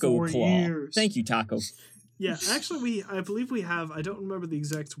made Taco it 4 Claw. years. Thank you, Taco. Yeah, actually, I believe we have. I don't remember the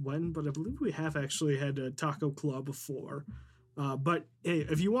exact when, but I believe we have actually had a Taco Claw before. But hey,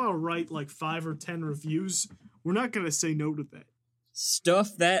 if you want to write like 5 or 10 reviews, we're not gonna say no to that.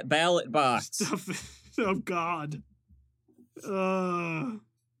 Stuff that ballot box. Stuff. Oh God.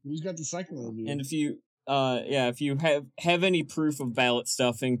 Who's got the second review? And if you if you have any proof of ballot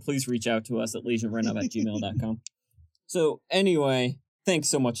stuffing, please reach out to us at legionrenov@gmail.com. So anyway, thanks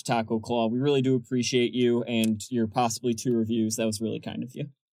so much, Taco Claw. We really do appreciate you and your possibly 2 reviews. That was really kind of you.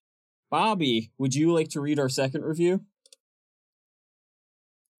 Bobby, would you like to read our second review?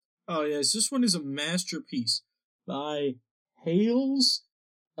 Oh yes, this one is a masterpiece by Hales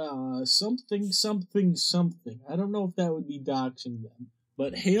something. I don't know if that would be doxing them,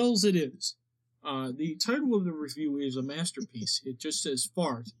 but Hales it is. The title of the review is a masterpiece. It just says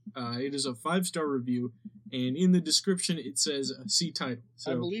fart. It is a 5-star review, and in the description it says see title.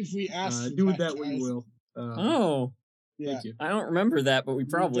 So I believe we asked. do with that what you will. Yeah. Thank you. I don't remember that, but we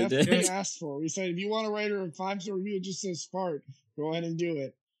probably did. definitely asked for. We said if you want to write her a 5-star review, it just says fart. Go ahead and do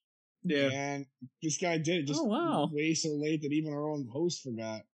it. Yeah. And this guy did it just way so late that even our own host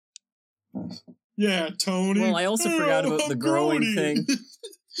forgot. Yeah, Tony. Well, I also forgot about the growing thing.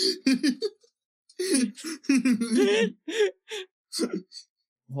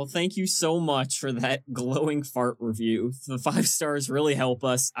 Well, thank you so much for that glowing fart review. The 5 stars really help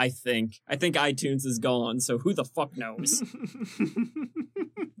us, I think. I think iTunes is gone, so who the fuck knows?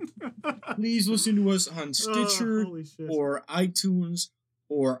 Please listen to us on Stitcher or iTunes,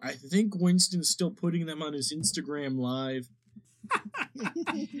 or I think Winston's still putting them on his Instagram Live.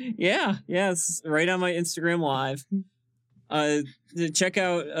 Yeah, it's right on my Instagram Live. Check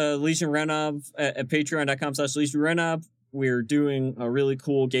out Legion Renov at patreon.com/Legion Renov. We're doing a really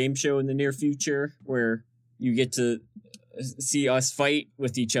cool game show in the near future where you get to see us fight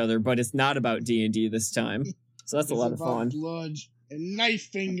with each other, but it's not about D&D this time. So that's a lot of fun. Blood and knife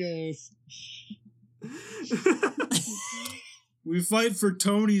fingers. We fight for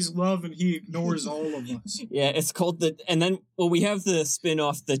Tony's love and he ignores all of us. Yeah, it's called and then we have the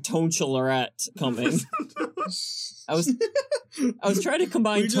spin-off, the Tonchelorette coming. I was trying to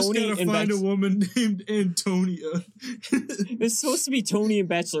combine Tony and find a woman named Antonia. It's supposed to be Tony and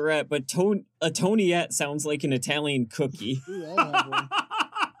Bachelorette, but a Toniette sounds like an Italian cookie. Ooh, I'll have one.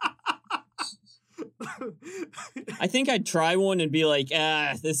 I think I'd try one and be like,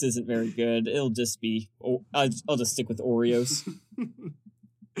 this isn't very good. It'll just be, I'll just stick with Oreos.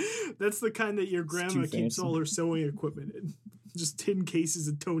 That's the kind that your grandma keeps all her sewing equipment in. Just tin cases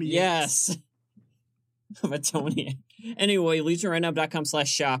of Tony. Yes. Of a Tony. Anyway,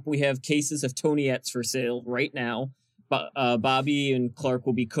 legionrightnow.com/shop. We have cases of Toniettes for sale right now. Bobby and Clark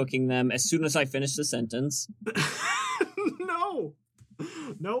will be cooking them as soon as I finish the sentence. No.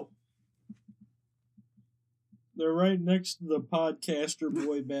 Nope. They're right next to the podcaster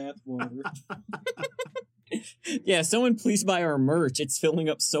boy bathwater. Yeah, someone please buy our merch. It's filling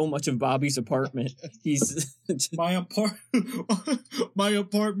up so much of Bobby's apartment. He's my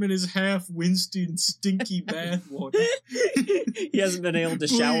apartment is half Winston stinky bathwater. He hasn't been able to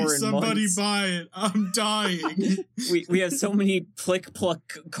shower in somebody months. Buy it. I'm dying. We have so many plick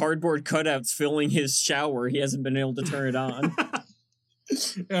pluck cardboard cutouts filling his shower. He hasn't been able to turn it on.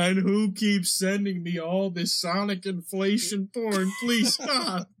 And who keeps sending me all this Sonic inflation porn? Please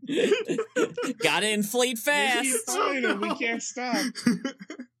stop. Gotta inflate fast. We can't stop.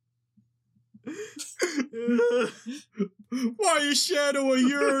 Why you shadow a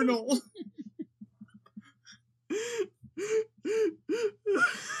urinal?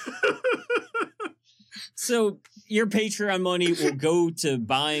 So your Patreon money will go to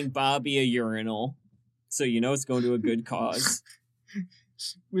buying Bobby a urinal. So you know it's going to a good cause.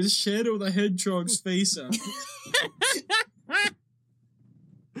 With Shadow the Hedgehog's face on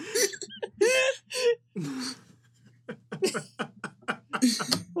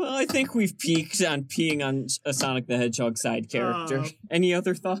Well, I think we've peaked on peeing on a Sonic the Hedgehog side character. Any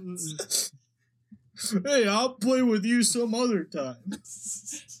other thoughts? Hey, I'll play with you some other time.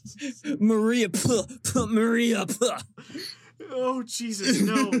 Maria. Oh, Jesus.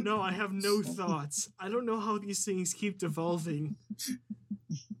 No, I have no thoughts. I don't know how these things keep devolving.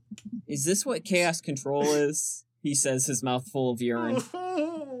 Is this what Chaos Control is? He says, his mouth full of urine.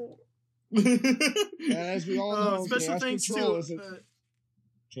 As we all know, special Chaos thanks Control to...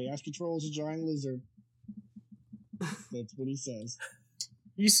 Chaos Control is a giant lizard. That's what he says.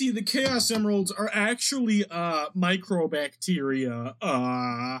 You see, the Chaos Emeralds are actually microbacteria,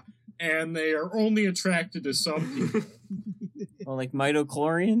 and they are only attracted to some people. Well, like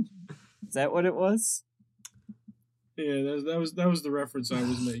midichlorian? Is that what it was? Yeah, that was the reference I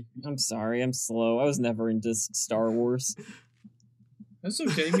was making. I'm sorry, I'm slow. I was never into Star Wars. That's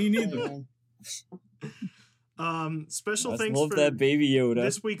okay, me neither. Special thanks love for that Baby Yoda.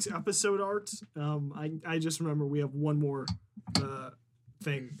 This week's episode art. I just remember we have one more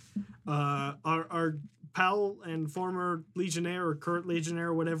thing. Our pal and former Legionnaire or current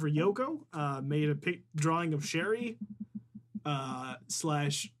Legionnaire, whatever, Yoko, made a drawing of Sherry /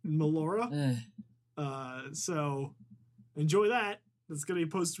 Melora. So enjoy that. That's going to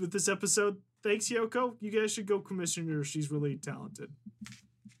be posted with this episode. Thanks, Yoko. You guys should go commission her. She's really talented.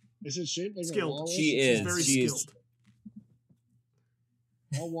 Is it shaped like skilled? A walrus? She's very skilled.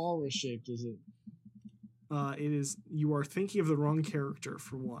 How walrus shaped is it? It is. You are thinking of the wrong character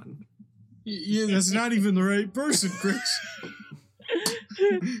for one. Yeah, that's not even the right person, Chris.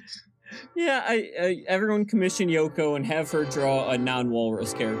 Yeah, I everyone commission Yoko and have her draw a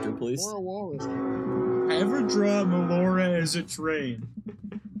non-walrus character, please. Or a walrus. Have her draw Melora as a train.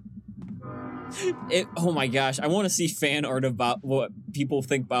 Oh my gosh, I want to see fan art of what people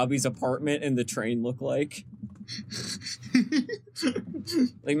think Bobby's apartment and the train look like.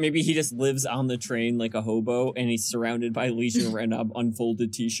 Like maybe he just lives on the train like a hobo and he's surrounded by Legion Renob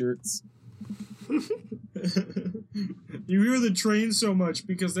unfolded t-shirts. You hear the train so much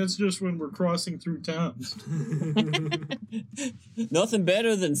because that's just when we're crossing through towns. Nothing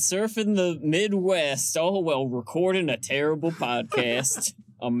better than surfing the Midwest, all while recording a terrible podcast.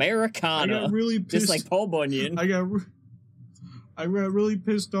 Americana. I got really pissed. Just like Paul Bunyan. I got really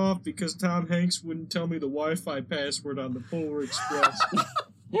pissed off because Tom Hanks wouldn't tell me the Wi-Fi password on the Polar Express.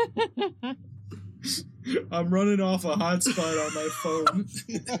 I'm running off a hotspot on my phone.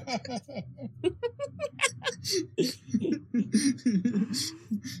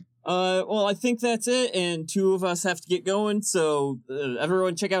 Well, I think that's it, and two of us have to get going, so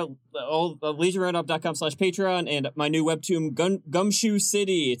everyone check out all LegionRoundup.com/Patreon and my new webtoon, Gumshoe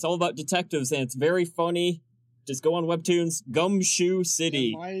City. It's all about detectives, and it's very funny. Just go on Webtoons, Gumshoe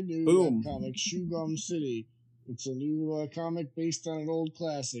City. And my new Boom. comic, Shoe Gum City. It's a new comic based on an old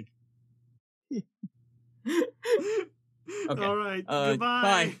classic. Okay. All right. Bye.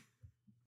 Goodbye.